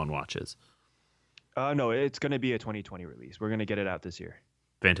 2021 watches? No, it's going to be a 2020 release. We're going to get it out this year.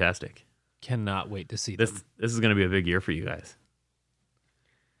 Fantastic. Cannot wait to see This them. is going to be a big year for you guys.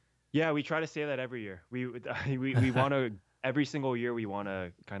 Yeah, we try to say that every year. We want to every single year we want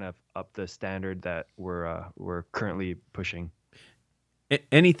to kind of up the standard that we're currently pushing.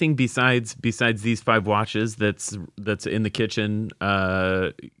 Anything besides these 5 watches that's in the kitchen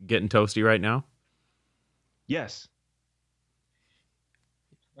getting toasty right now? Yes.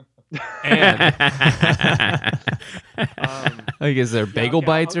 And like, is there Yeah, bagel okay,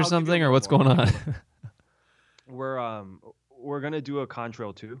 bites I'll or give you something, a or what's little going more. on? We're gonna do a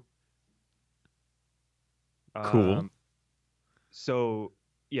contrail too. Cool. So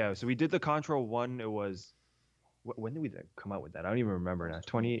yeah, so we did the Contrail 1. It was when did we come out with that? I don't even remember now.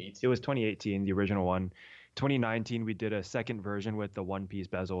 It was 2018, the original one. 2019, we did a second version with the one-piece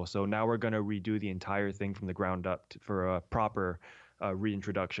bezel. So now we're gonna redo the entire thing from the ground up for a proper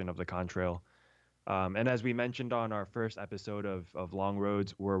reintroduction of the Contrail. And as we mentioned on our first episode of Long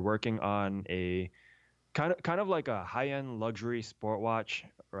Roads, we're working on a kind of like a high-end luxury sport watch,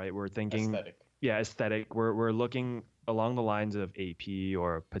 right? We're thinking aesthetic. We're looking along the lines of AP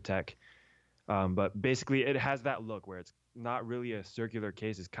or Patek. But basically it has that look where it's not really a circular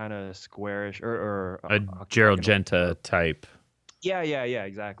case, it's kind of squarish or A Gerald Genta type. Yeah,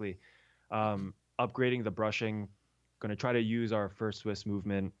 exactly. Upgrading the brushing, going to try to use our first Swiss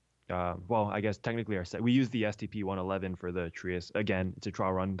movement. Well, I guess technically we use the STP 111 for the Trius. Again, it's a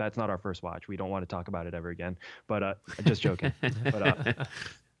trial run. That's not our first watch. We don't want to talk about it ever again. But just joking.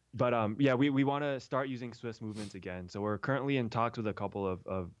 But yeah, we want to start using Swiss movements again. So we're currently in talks with a couple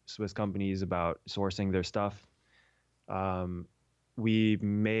of Swiss companies about sourcing their stuff. We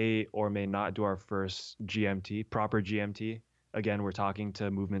may or may not do our first GMT, proper GMT. Again, we're talking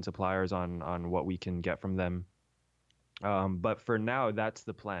to movement suppliers on what we can get from them. But for now, that's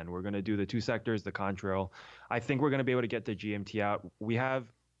the plan. We're going to do the 2 sectors, the contrail. I think we're going to be able to get the GMT out. We have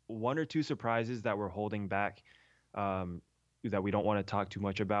 1 or 2 surprises that we're holding back that we don't want to talk too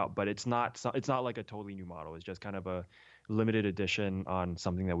much about, but it's not like a totally new model. It's just kind of a limited edition on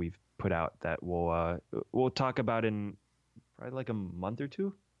something that we've put out that we'll talk about in probably like a month or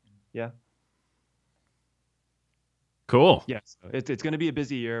 2. Yeah. Cool. Yes, it's going to be a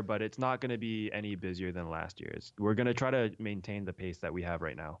busy year, but it's not going to be any busier than last year. We're going to try to maintain the pace that we have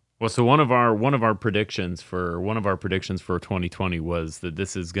right now. Well, so one of our predictions for 2020 was that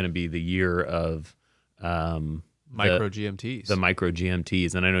this is going to be the year of Micro GMTs. the micro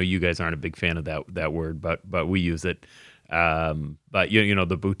GMTs, and I know you guys aren't a big fan of that word, but we use it. But you know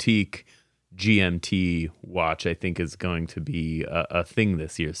the boutique GMT watch, I think, is going to be a thing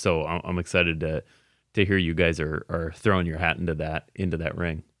this year. So I'm excited to hear you guys are throwing your hat into that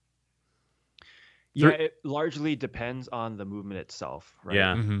ring. Yeah, it largely depends on the movement itself, right?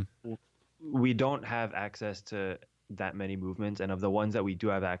 Yeah. Mm-hmm. We don't have access to that many movements, and of the ones that we do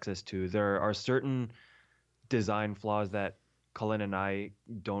have access to, there are certain design flaws that Cullen and I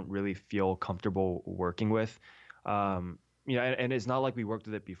don't really feel comfortable working with. You know, and it's not like we worked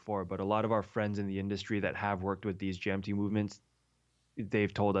with it before, but a lot of our friends in the industry that have worked with these GMT movements,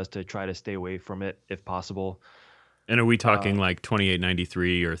 they've told us to try to stay away from it if possible. And are we talking like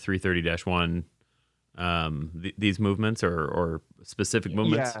 2893 or 330-1? These movements or specific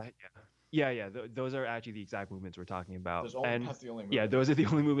movements? Yeah. Those are actually the exact movements we're talking about. That's the only movement. Yeah, those are the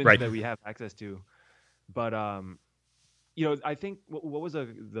only movements Right. that we have access to. But you know, I think what was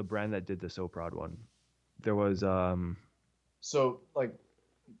the brand that did the Soprod one? There was So, like,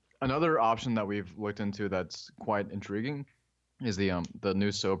 another option that we've looked into that's quite intriguing is the new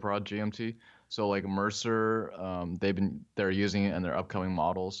Soprod GMT. So, like, Mercer, they're using it in their upcoming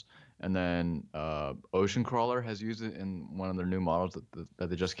models, and then Ocean Crawler has used it in one of their new models that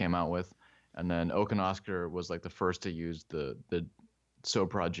they just came out with, and then Oak and Oscar was like the first to use the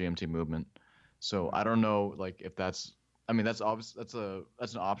Soprod GMT movement. So I don't know, like, if that's, I mean, that's obvious, that's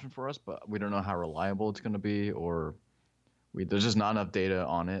an option for us, but we don't know how reliable it's going to be, or there's just not enough data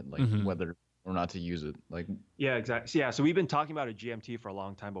on it, like whether or not to use it. Like, yeah, exactly. Yeah, so we've been talking about a GMT for a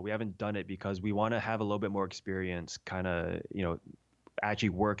long time, but we haven't done it because we want to have a little bit more experience, kind of, you know, actually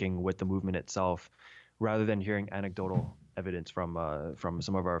working with the movement itself, rather than hearing anecdotal evidence from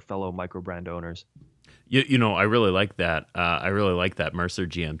some of our fellow micro brand owners. You know, I really like that. I really like that Mercer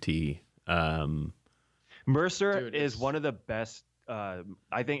GMT. Mercer Dude, is it's- one of the best.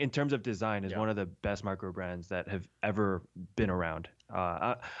 I think in terms of design, is one of the best micro brands that have ever been around.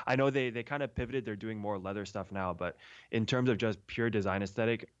 I know they kind of pivoted; they're doing more leather stuff now, but in terms of just pure design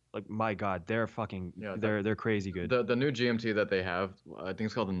aesthetic, like, my God, they're fucking they're crazy good. the new GMT that they have, I think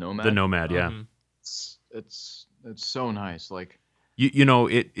it's called the Nomad. The Nomad, yeah. It's so nice. Like, You know,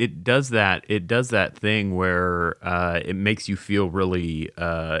 it does that. It does that thing where it makes you feel really.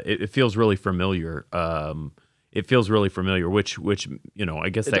 It feels really familiar. It feels really familiar, which you know, I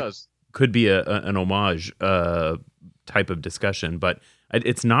guess it that does. could be an homage type of discussion, but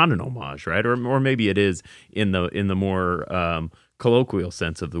it's not an homage, right? Or maybe it is in the more colloquial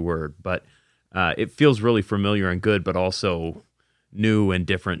sense of the word. But it feels really familiar and good, but also new and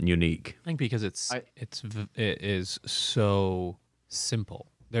different and unique. I think because it is so simple.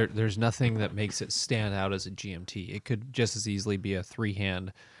 There's nothing that makes it stand out as a GMT. It could just as easily be a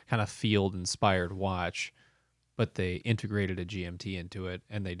three-hand kind of field inspired watch, but they integrated a GMT into it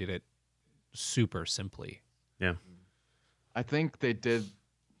and they did it super simply. Yeah. I think they did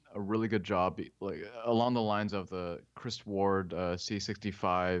a really good job, like along the lines of the Chris Ward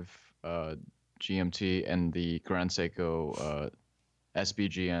C65 GMT and the Grand Seiko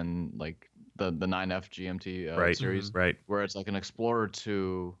SBGN, like the 9F GMT Right. series, Right. where it's like an Explorer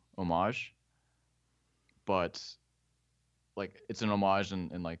 2 homage, but like it's an homage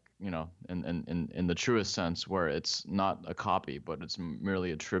in like, you know, in the truest sense, where it's not a copy, but it's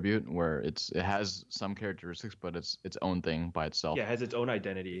merely a tribute, where it has some characteristics, but it's its own thing by itself. Yeah, it has its own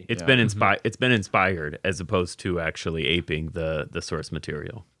identity. It's Yeah. been inspired. It's been inspired as opposed to actually aping the source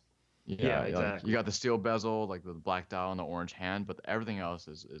material. Yeah, like, exactly. you got the steel bezel, like the black dial and the orange hand, but everything else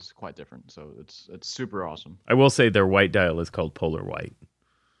is quite different. So it's super awesome. I will say their white dial is called Polar White.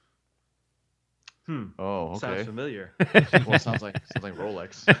 Oh, Sounds okay. familiar. Well, it sounds like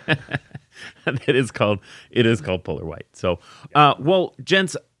Rolex. It is called Polar White. So, well,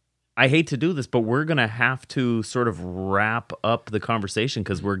 gents, I hate to do this, but we're gonna have to sort of wrap up the conversation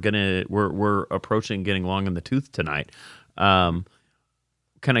because we're approaching getting long in the tooth tonight.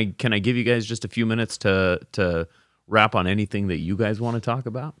 Can I give you guys just a few minutes to wrap on anything that you guys want to talk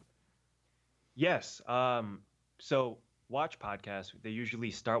about? Yes. So watch podcasts, they usually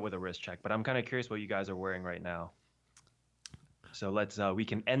start with a wrist check, but I'm kind of curious what you guys are wearing right now. So let's we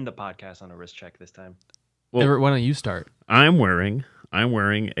can end the podcast on a wrist check this time. Well- Everett, why don't you start? I'm wearing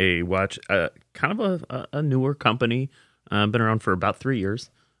a watch, kind of a newer company, been around for about 3 years,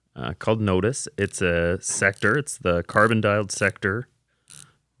 called Notice. It's a Sector. It's the carbon dialed Sector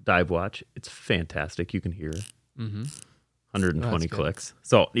dive watch. It's fantastic. You can hear Mm-hmm. 120 good. clicks.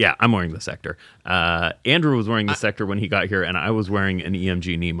 So yeah, I'm wearing the Sector. Andrew was wearing the Sector when he got here, and I was wearing an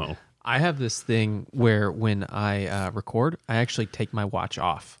EMG Nemo. I have this thing where when I record, I actually take my watch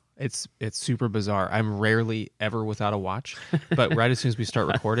off. It's super bizarre. I'm rarely ever without a watch, but right as soon as we start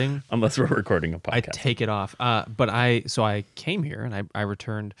recording, Unless we're recording a podcast. I take it off. But I came here and I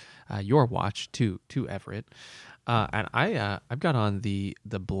returned your watch to Everett, and I've got on the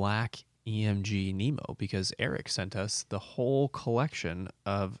black EMG Nemo because Eric sent us the whole collection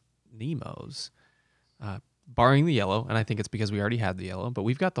of Nemos, barring the yellow, and I think it's because we already had the yellow, but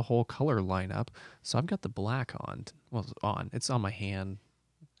we've got the whole color lineup. So I've got the black on. Well, it's on my hand.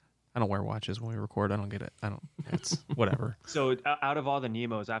 I don't wear watches when we record. I don't get it. It's whatever. So out of all the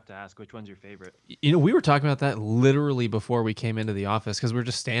Nemos, I have to ask, which one's your favorite? You know, we were talking about that literally before we came into the office because we were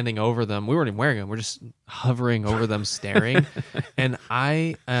just standing over them. We weren't even wearing them. We're just hovering over them, staring. And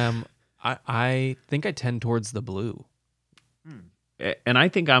I think I tend towards the blue. And I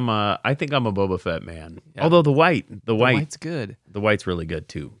think I'm a Boba Fett man. Yeah. Although the White's good. white's really good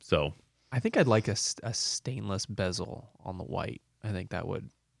too. So I think I'd like a stainless bezel on the white. I think that would.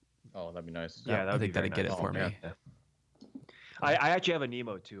 Oh, that'd be nice. Yeah, that I would think be very that'd get nice. it for me. Yeah. I actually have a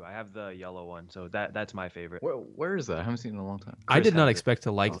Nemo too. I have the yellow one, so that's my favorite. Where is that? I haven't seen it in a long time. I Chris did not has it. expect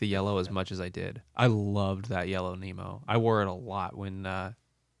to like the yellow as much as I did. I loved that yellow Nemo. I wore it a lot when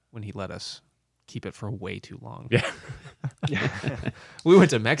he let us keep it for way too long. yeah. We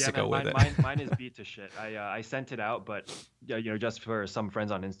went to Yeah, Mexico man, with mine, it. mine is beat to shit. I sent it out, but just for some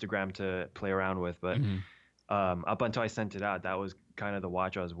friends on Instagram to play around with. But Mhm. up until I sent it out, that was kind of the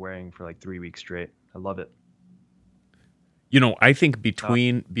watch I was wearing for like 3 weeks straight. I love it. You know, I think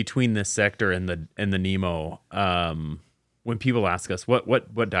between this Sector and the Nemo, when people ask us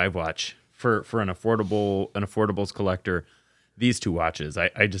what dive watch for an affordables collector, these two watches,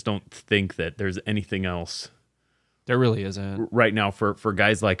 I just don't think that there's anything else There really isn't. right now for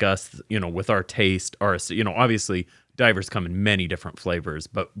guys like us, you know, with our taste, obviously divers come in many different flavors,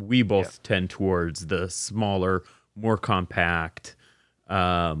 but we both tend towards the smaller, more compact,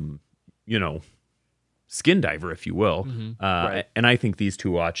 skin diver, if you will. Right. And I think these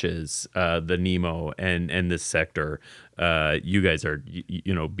two watches, the Nemo and this Sector, you guys are,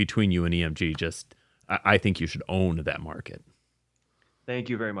 between you and EMG, just, I think you should own that market. Thank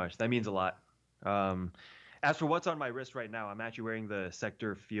you very much. That means a lot. As for what's on my wrist right now, I'm actually wearing the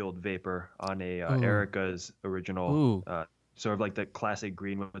Sector Field Vapor on a Ooh. Erica's original, Ooh. sort of like the classic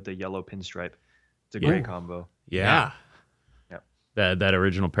green with the yellow pinstripe. It's a great combo. Yeah. That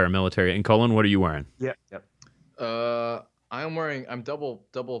original paramilitary. And Colin, what are you wearing? Yeah. Yep. I'm double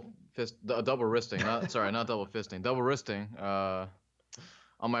wristing. Not double fisting. Double wristing. On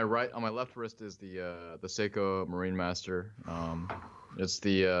my left wrist is the Seiko Marine Master. It's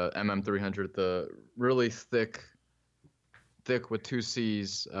the MM300, the really thick with 2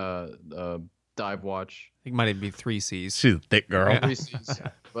 C's dive watch. I think it might even be 3 C's. She's a thick girl. 3 C's.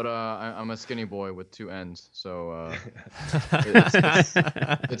 But I'm a skinny boy with 2 ends, so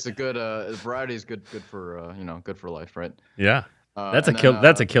it's a good variety is good for good for life, right? Yeah. That's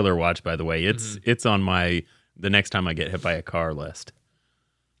a killer watch, by the way. It's on the next time I get hit by a car list.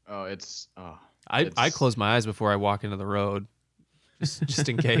 I close my eyes before I walk into the road, just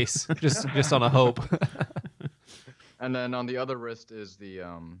in case, just on a hope. And then on the other wrist is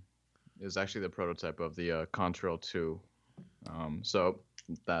is actually the prototype of the Contrail 2. So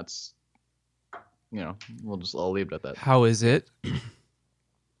that's I'll leave it at that. How is it?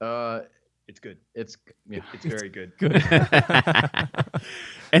 It's good. It's It's very good.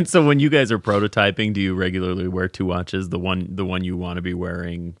 And so when you guys are prototyping, do you regularly wear 2 watches? The one you want to be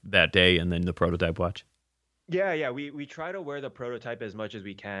wearing that day, and then the prototype watch? Yeah. We try to wear the prototype as much as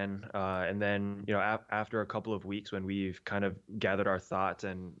we can, and then after a couple of weeks when we've kind of gathered our thoughts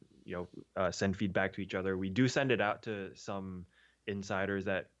and send feedback to each other, we do send it out to some insiders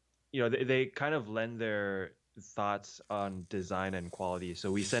that they kind of lend their thoughts on design and quality.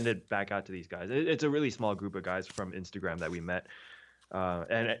 So we send it back out to these guys. It's a really small group of guys from Instagram that we met.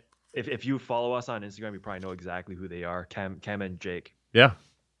 And if you follow us on Instagram, you probably know exactly who they are. Cam and Jake. Yeah.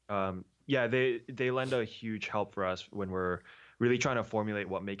 They lend a huge help for us when we're really trying to formulate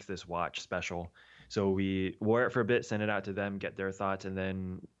what makes this watch special. So we wore it for a bit, send it out to them, get their thoughts, and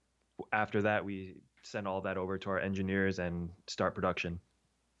then after that we send all that over to our engineers and start production.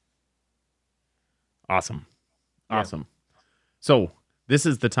 Awesome. Yeah. Awesome. So this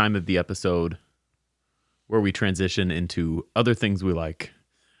is the time of the episode where we transition into other things we like.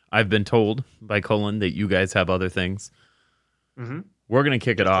 I've been told by Colin that you guys have other things. Mm-hmm. We're going to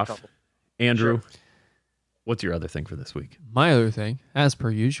kick it Just a off. couple. Andrew, what's your other thing for this week? My other thing, as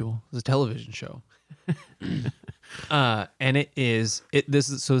per usual, is a television show. And this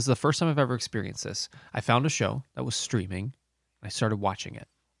is the first time I've ever experienced this. I found a show that was streaming. I started watching it,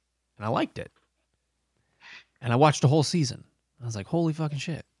 and I liked it. And I watched a whole season. I was like, holy fucking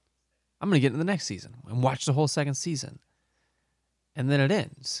shit. I'm going to get into the next season and watch the whole second season. And then it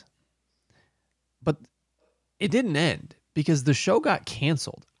ends. But it didn't end because the show got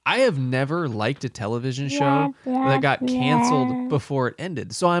canceled. I have never liked a television show that got canceled before it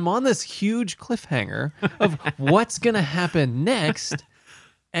ended. So I'm on this huge cliffhanger of what's going to happen next,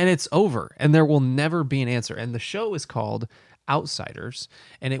 and it's over. And there will never be an answer. And the show is called Outsiders,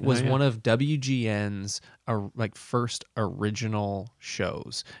 and it was one of WGN's first original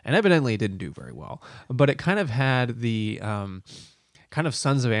shows, and evidently it didn't do very well, but it kind of had the kind of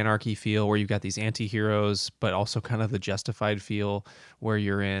Sons of Anarchy feel where you've got these anti-heroes, but also kind of the Justified feel where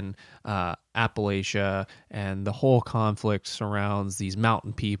you're in Appalachia, and the whole conflict surrounds these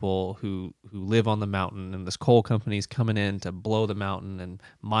mountain people who live on the mountain, and this coal company's coming in to blow the mountain and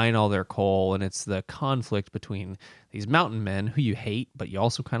mine all their coal, and it's the conflict between these mountain men who you hate but you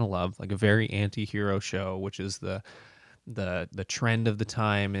also kind of love, like a very anti-hero show, which is the trend of the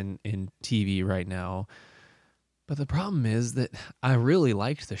time in TV right now. But the problem is that I really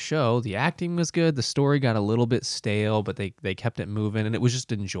liked the show. The acting was good. The story got a little bit stale, but they kept it moving, and it was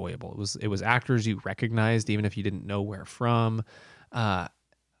just enjoyable. It was actors you recognized, even if you didn't know where from. And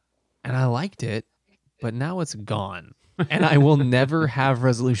I liked it, but now it's gone. And I will never have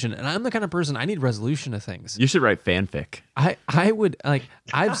resolution. And I'm the kind of person, I need resolution to things. You should write fanfic. I would,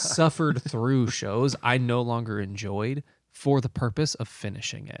 I've suffered through shows I no longer enjoyed for the purpose of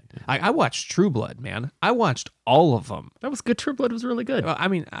finishing it. I watched True Blood, man. I watched all of them. That was good. True Blood was really good. I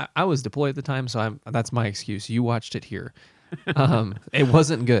mean, I was deployed at the time, so that's my excuse. You watched it here. It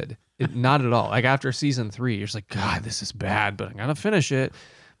wasn't good. Not at all. Like after season 3, you're just like, God, this is bad, but I'm going to finish it.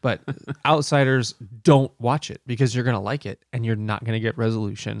 But Outsiders, don't watch it because you're going to like it and you're not going to get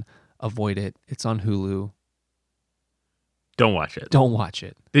resolution. Avoid it. It's on Hulu. Don't watch it. Don't watch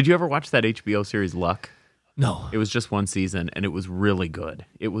it. Did you ever watch that HBO series Luck? No. It was just one season, and it was really good.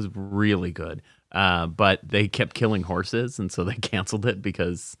 It was really good. But they kept killing horses, and so they canceled it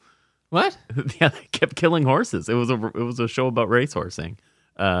because what? Yeah, they kept killing horses. It was a show about racehorsing.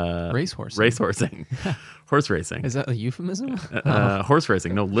 Racehorsing. Horse racing. Is that a euphemism? Horse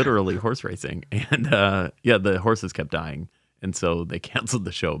racing. No, literally horse racing. And the horses kept dying, and so they canceled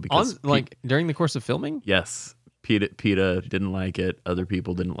the show because during the course of filming? Yes. PETA didn't like it. Other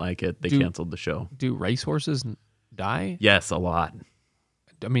people didn't like it. They canceled the show. Do racehorses die? Yes, a lot.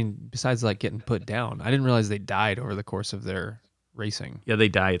 I mean, besides getting put down, I didn't realize they died over the course of their racing. Yeah, they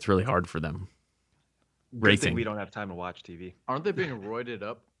die. It's really hard for them. Racing. We don't have time to watch TV. Aren't they being roided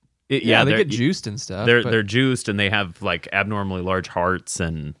up? Yeah, they get juiced and stuff. They're juiced, and they have abnormally large hearts,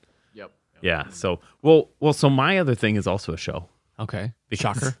 and Yep. Yeah. So so my other thing is also a show. Okay.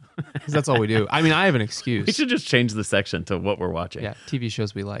 Shocker. Because that's all we do. I mean, I have an excuse. We should just change the section to what we're watching. Yeah, TV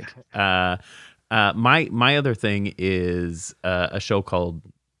shows we like. My other thing is a show called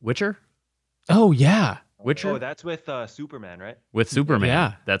Witcher. Oh, yeah. Witcher? Oh, that's with Superman, right? With Superman.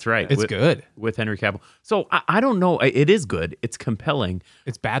 Yeah. That's right. It's good. With Henry Cavill. So I don't know. It is good. It's compelling.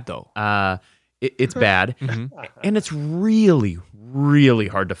 It's bad, though. It's bad. And it's really, really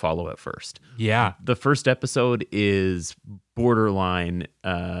hard to follow at first. Yeah. The first episode is borderline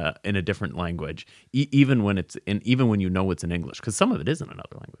in a different language, even when you know it's in English, because some of it is in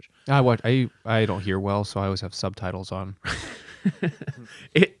another language. I don't hear well, so I always have subtitles on.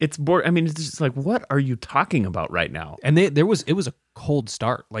 It's bored. I mean, it's just like, what are you talking about right now? And it was a cold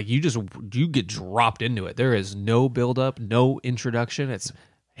start. Like you get dropped into it. There is no build up, no introduction. It's,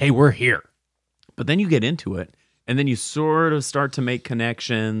 hey, we're here. But then you get into it, and then you sort of start to make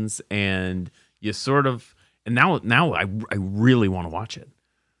connections, and you sort of, and now I really want to watch it.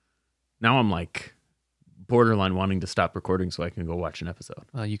 Now I'm like borderline wanting to stop recording so I can go watch an episode.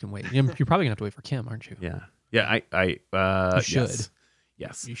 You can wait. You're probably gonna have to wait for Kim, aren't you? Yeah. Yeah, you should.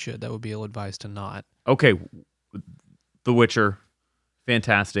 Yes. You should. That would be ill-advised to not. Okay. The Witcher,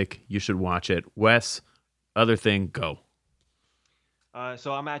 fantastic. You should watch it. Wes, other thing, go.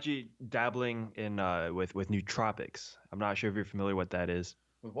 So I'm actually dabbling in with nootropics. I'm not sure if you're familiar what that is.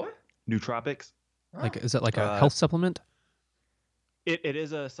 With what? Nootropics. Is that like a health supplement? It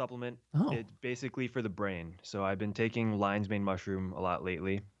is a supplement. Oh. It's basically for the brain. So I've been taking lion's mane mushroom a lot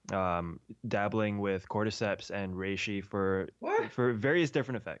lately. Dabbling with cordyceps and reishi for various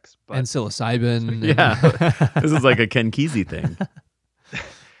different effects. But and psilocybin. Yeah. This is like a Ken Kesey thing.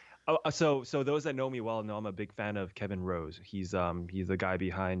 So those that know me well know I'm a big fan of Kevin Rose. He's the guy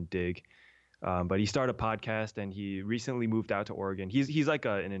behind Dig. But he started a podcast, and he recently moved out to Oregon. He's like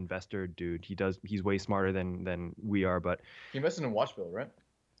an investor dude. He's way smarter than we are. But He invested in Watchbill, right?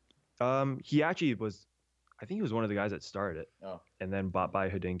 he actually was, I think he was one of the guys that started it, and then bought by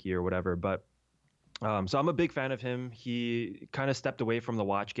Hodinkee or whatever. But so I'm a big fan of him. He kind of stepped away from the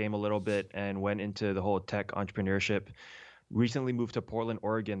watch game a little bit and went into the whole tech entrepreneurship. Recently moved to Portland,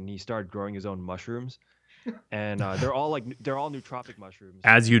 Oregon, and he started growing his own mushrooms. And they're all nootropic mushrooms.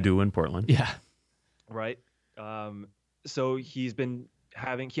 As you do in Portland. Yeah. Right. So he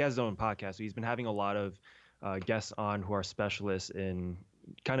has his own podcast. So he's been having a lot of guests on who are specialists in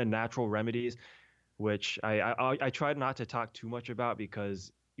kind of natural remedies, which I tried not to talk too much about,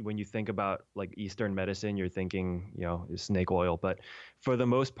 because when you think about like Eastern medicine, you're thinking, snake oil. But for the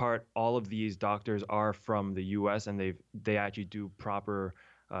most part, all of these doctors are from the U.S. and they actually do proper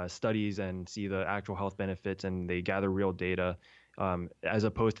studies and see the actual health benefits, and they gather real data, as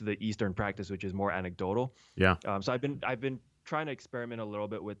opposed to the Eastern practice, which is more anecdotal. Yeah. So I've been trying to experiment a little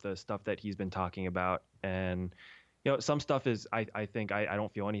bit with the stuff that he's been talking about, and some stuff is I think I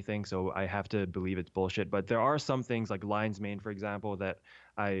don't feel anything, so I have to believe it's bullshit. But there are some things like lion's mane, for example, that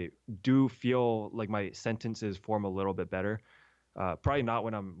I do feel like my sentences form a little bit better. Probably not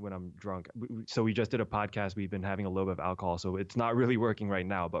when I'm drunk. So we just did a podcast. We've been having a little bit of alcohol, so it's not really working right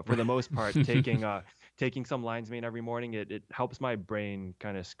now. But for the most part, taking some lion's mane every morning, it helps my brain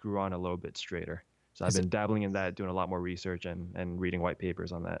kind of screw on a little bit straighter. So I've been dabbling in that, doing a lot more research and reading white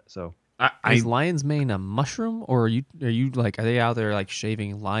papers on that. So Is lion's mane a mushroom, or are they out there like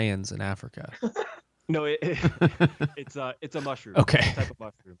shaving lions in Africa? No, it's a mushroom. Okay. It's a type of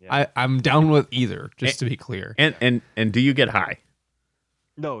mushroom. Yeah. I'm down with either, just to be clear. And do you get high?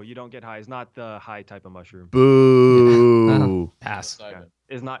 No, you don't get high. It's not the high type of mushroom. Boo. Pass. Yeah.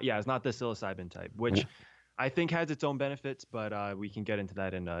 It's not the psilocybin type, which I think has its own benefits, but we can get into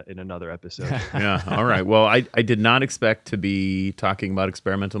that in another episode. Yeah. All right. Well, I did not expect to be talking about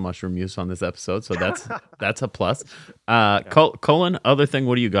experimental mushroom use on this episode, so that's a plus. Colin, other thing,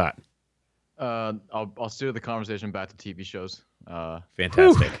 what do you got? I'll steer the conversation back to TV shows.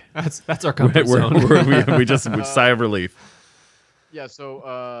 Fantastic. That's our comfort zone. We just sigh of relief. Yeah.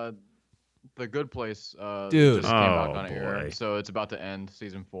 So The Good Place Dude. just came out on boy. air, so it's about to end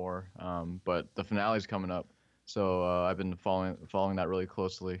season 4. But the finale's coming up, so I've been following that really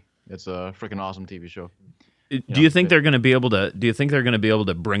closely. It's a freaking awesome TV show. Do you think they're going to be able to? Do you think they're going to be able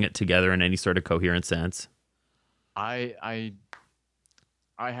to bring it together in any sort of coherent sense? I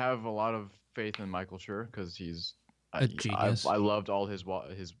have a lot of faith in Michael Schur because he's a genius. I loved all his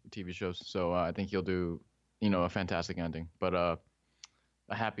TV shows, so I think he'll do a fantastic ending, but a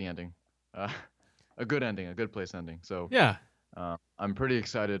happy ending. A good ending, a Good Place ending. So Yeah. I'm pretty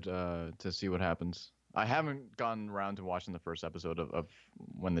excited to see what happens. I haven't gotten around to watching the first episode of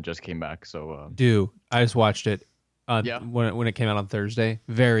when they just came back. So I just watched it Yeah. when it came out on Thursday.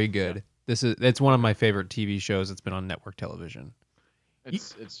 Very good. Yeah. It's one of my favorite TV shows that's been on network television.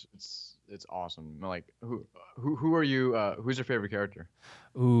 it's awesome. Like who are you? Who's your favorite character?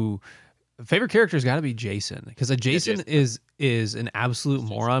 Ooh, favorite character's got to be Jason, because Jason is an absolute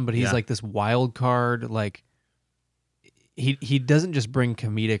moron, but he's like this wild card. Like he doesn't just bring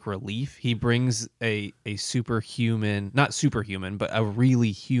comedic relief; he brings a superhuman, not superhuman, but a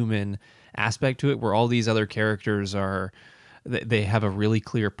really human aspect to it, where all these other characters they have a really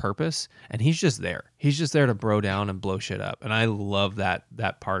clear purpose, and he's just there. He's just there to bro down and blow shit up, and I love that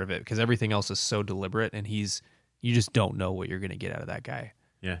part of it, because everything else is so deliberate, and you just don't know what you're gonna get out of that guy.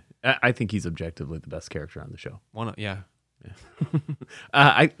 Yeah, I think he's objectively the best character on the show.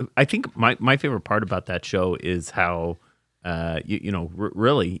 I think my favorite part about that show is how,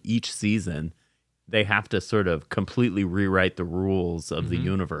 really each season they have to sort of completely rewrite the rules of the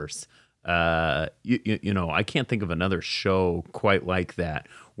universe. I can't think of another show quite like that,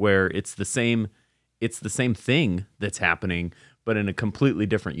 where it's the same thing that's happening, but in a completely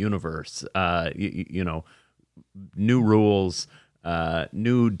different universe. New rules.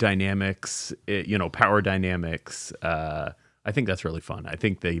 New dynamics, power dynamics. I think that's really fun. I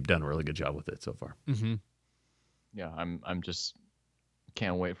think they've done a really good job with it so far. Mm-hmm. Yeah, I'm just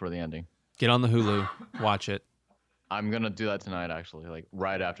can't wait for the ending. Get on the Hulu, watch it, I'm gonna do that tonight, actually, like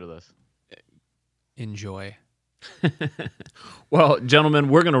right after this. enjoy. Well, gentlemen,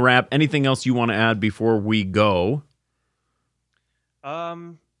 we're going to wrap. Anything else you want to add before we go?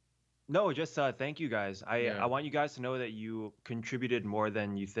 No, just thank you guys. I want you guys to know that you contributed more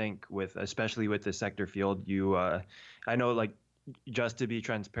than you think, especially with the sector field. I know, like, just to be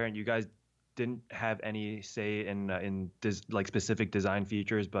transparent, you guys didn't have any say in like specific design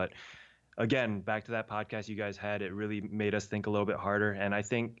features, but again, back to that podcast you guys had, it really made us think a little bit harder. And I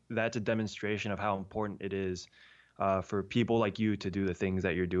think that's a demonstration of how important it is for people like you to do the things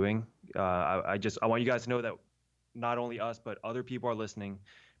that you're doing. I want you guys to know that not only us, but other people are listening.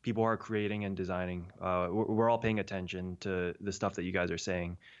 People are creating and designing. We're all paying attention to the stuff that you guys are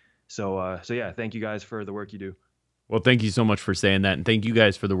saying. So yeah, thank you guys for the work you do. Well, thank you so much for saying that, and thank you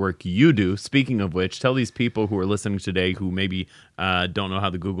guys for the work you do. Speaking of which, tell these people who are listening today who maybe don't know how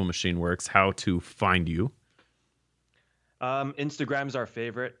the Google machine works, how to find you. Instagram's our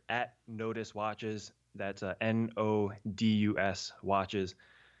favorite, at Nodus Watches. That's NODUS Watches.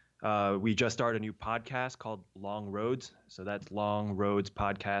 We just started a new podcast called Long Roads. So that's Long Roads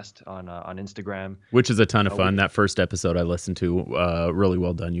Podcast on Instagram. Which is a ton of fun. That first episode I listened to, really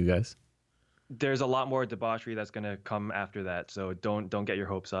well done, you guys. There's a lot more debauchery that's going to come after that, so don't get your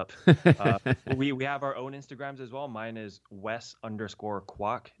hopes up. We have our own Instagrams as well. Mine is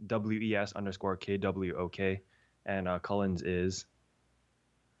Wes_Kwok, WES_KWOK, and Cullen's is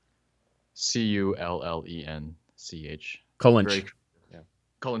CULLENCH. Cullench. Yeah.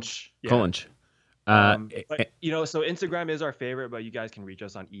 Cullench. Yeah. Cullench. But, so Instagram is our favorite, but you guys can reach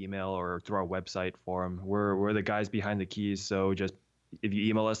us on email or through our website forum. We're the guys behind the keys, so just if you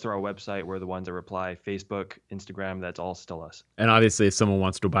email us through our website, we're the ones that reply. Facebook, Instagram, that's all still us. And obviously, if someone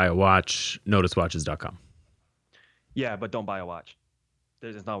wants to buy a watch, noduswatches.com. Yeah, but don't buy a watch.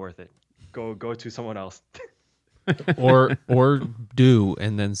 It's not worth it. Go to someone else. or do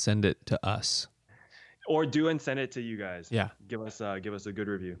and then send it to us. Or do and send it to you guys. Yeah. Give us a good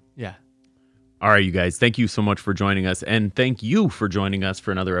review. Yeah. All right, you guys, thank you so much for joining us. And thank you for joining us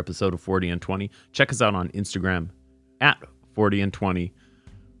for another episode of 40 and 20. Check us out on Instagram at 40 and 20.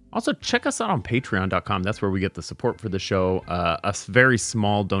 Also, check us out on patreon.com. That's where we get the support for the show. A very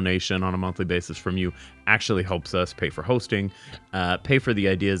small donation on a monthly basis from you actually helps us pay for hosting, pay for the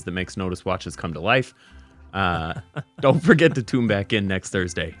ideas that makes Nodus Watches come to life. Don't forget to tune back in next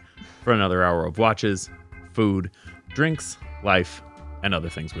Thursday for another hour of watches, food, drinks, life, and other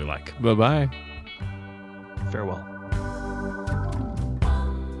things we like. Bye-bye. Farewell.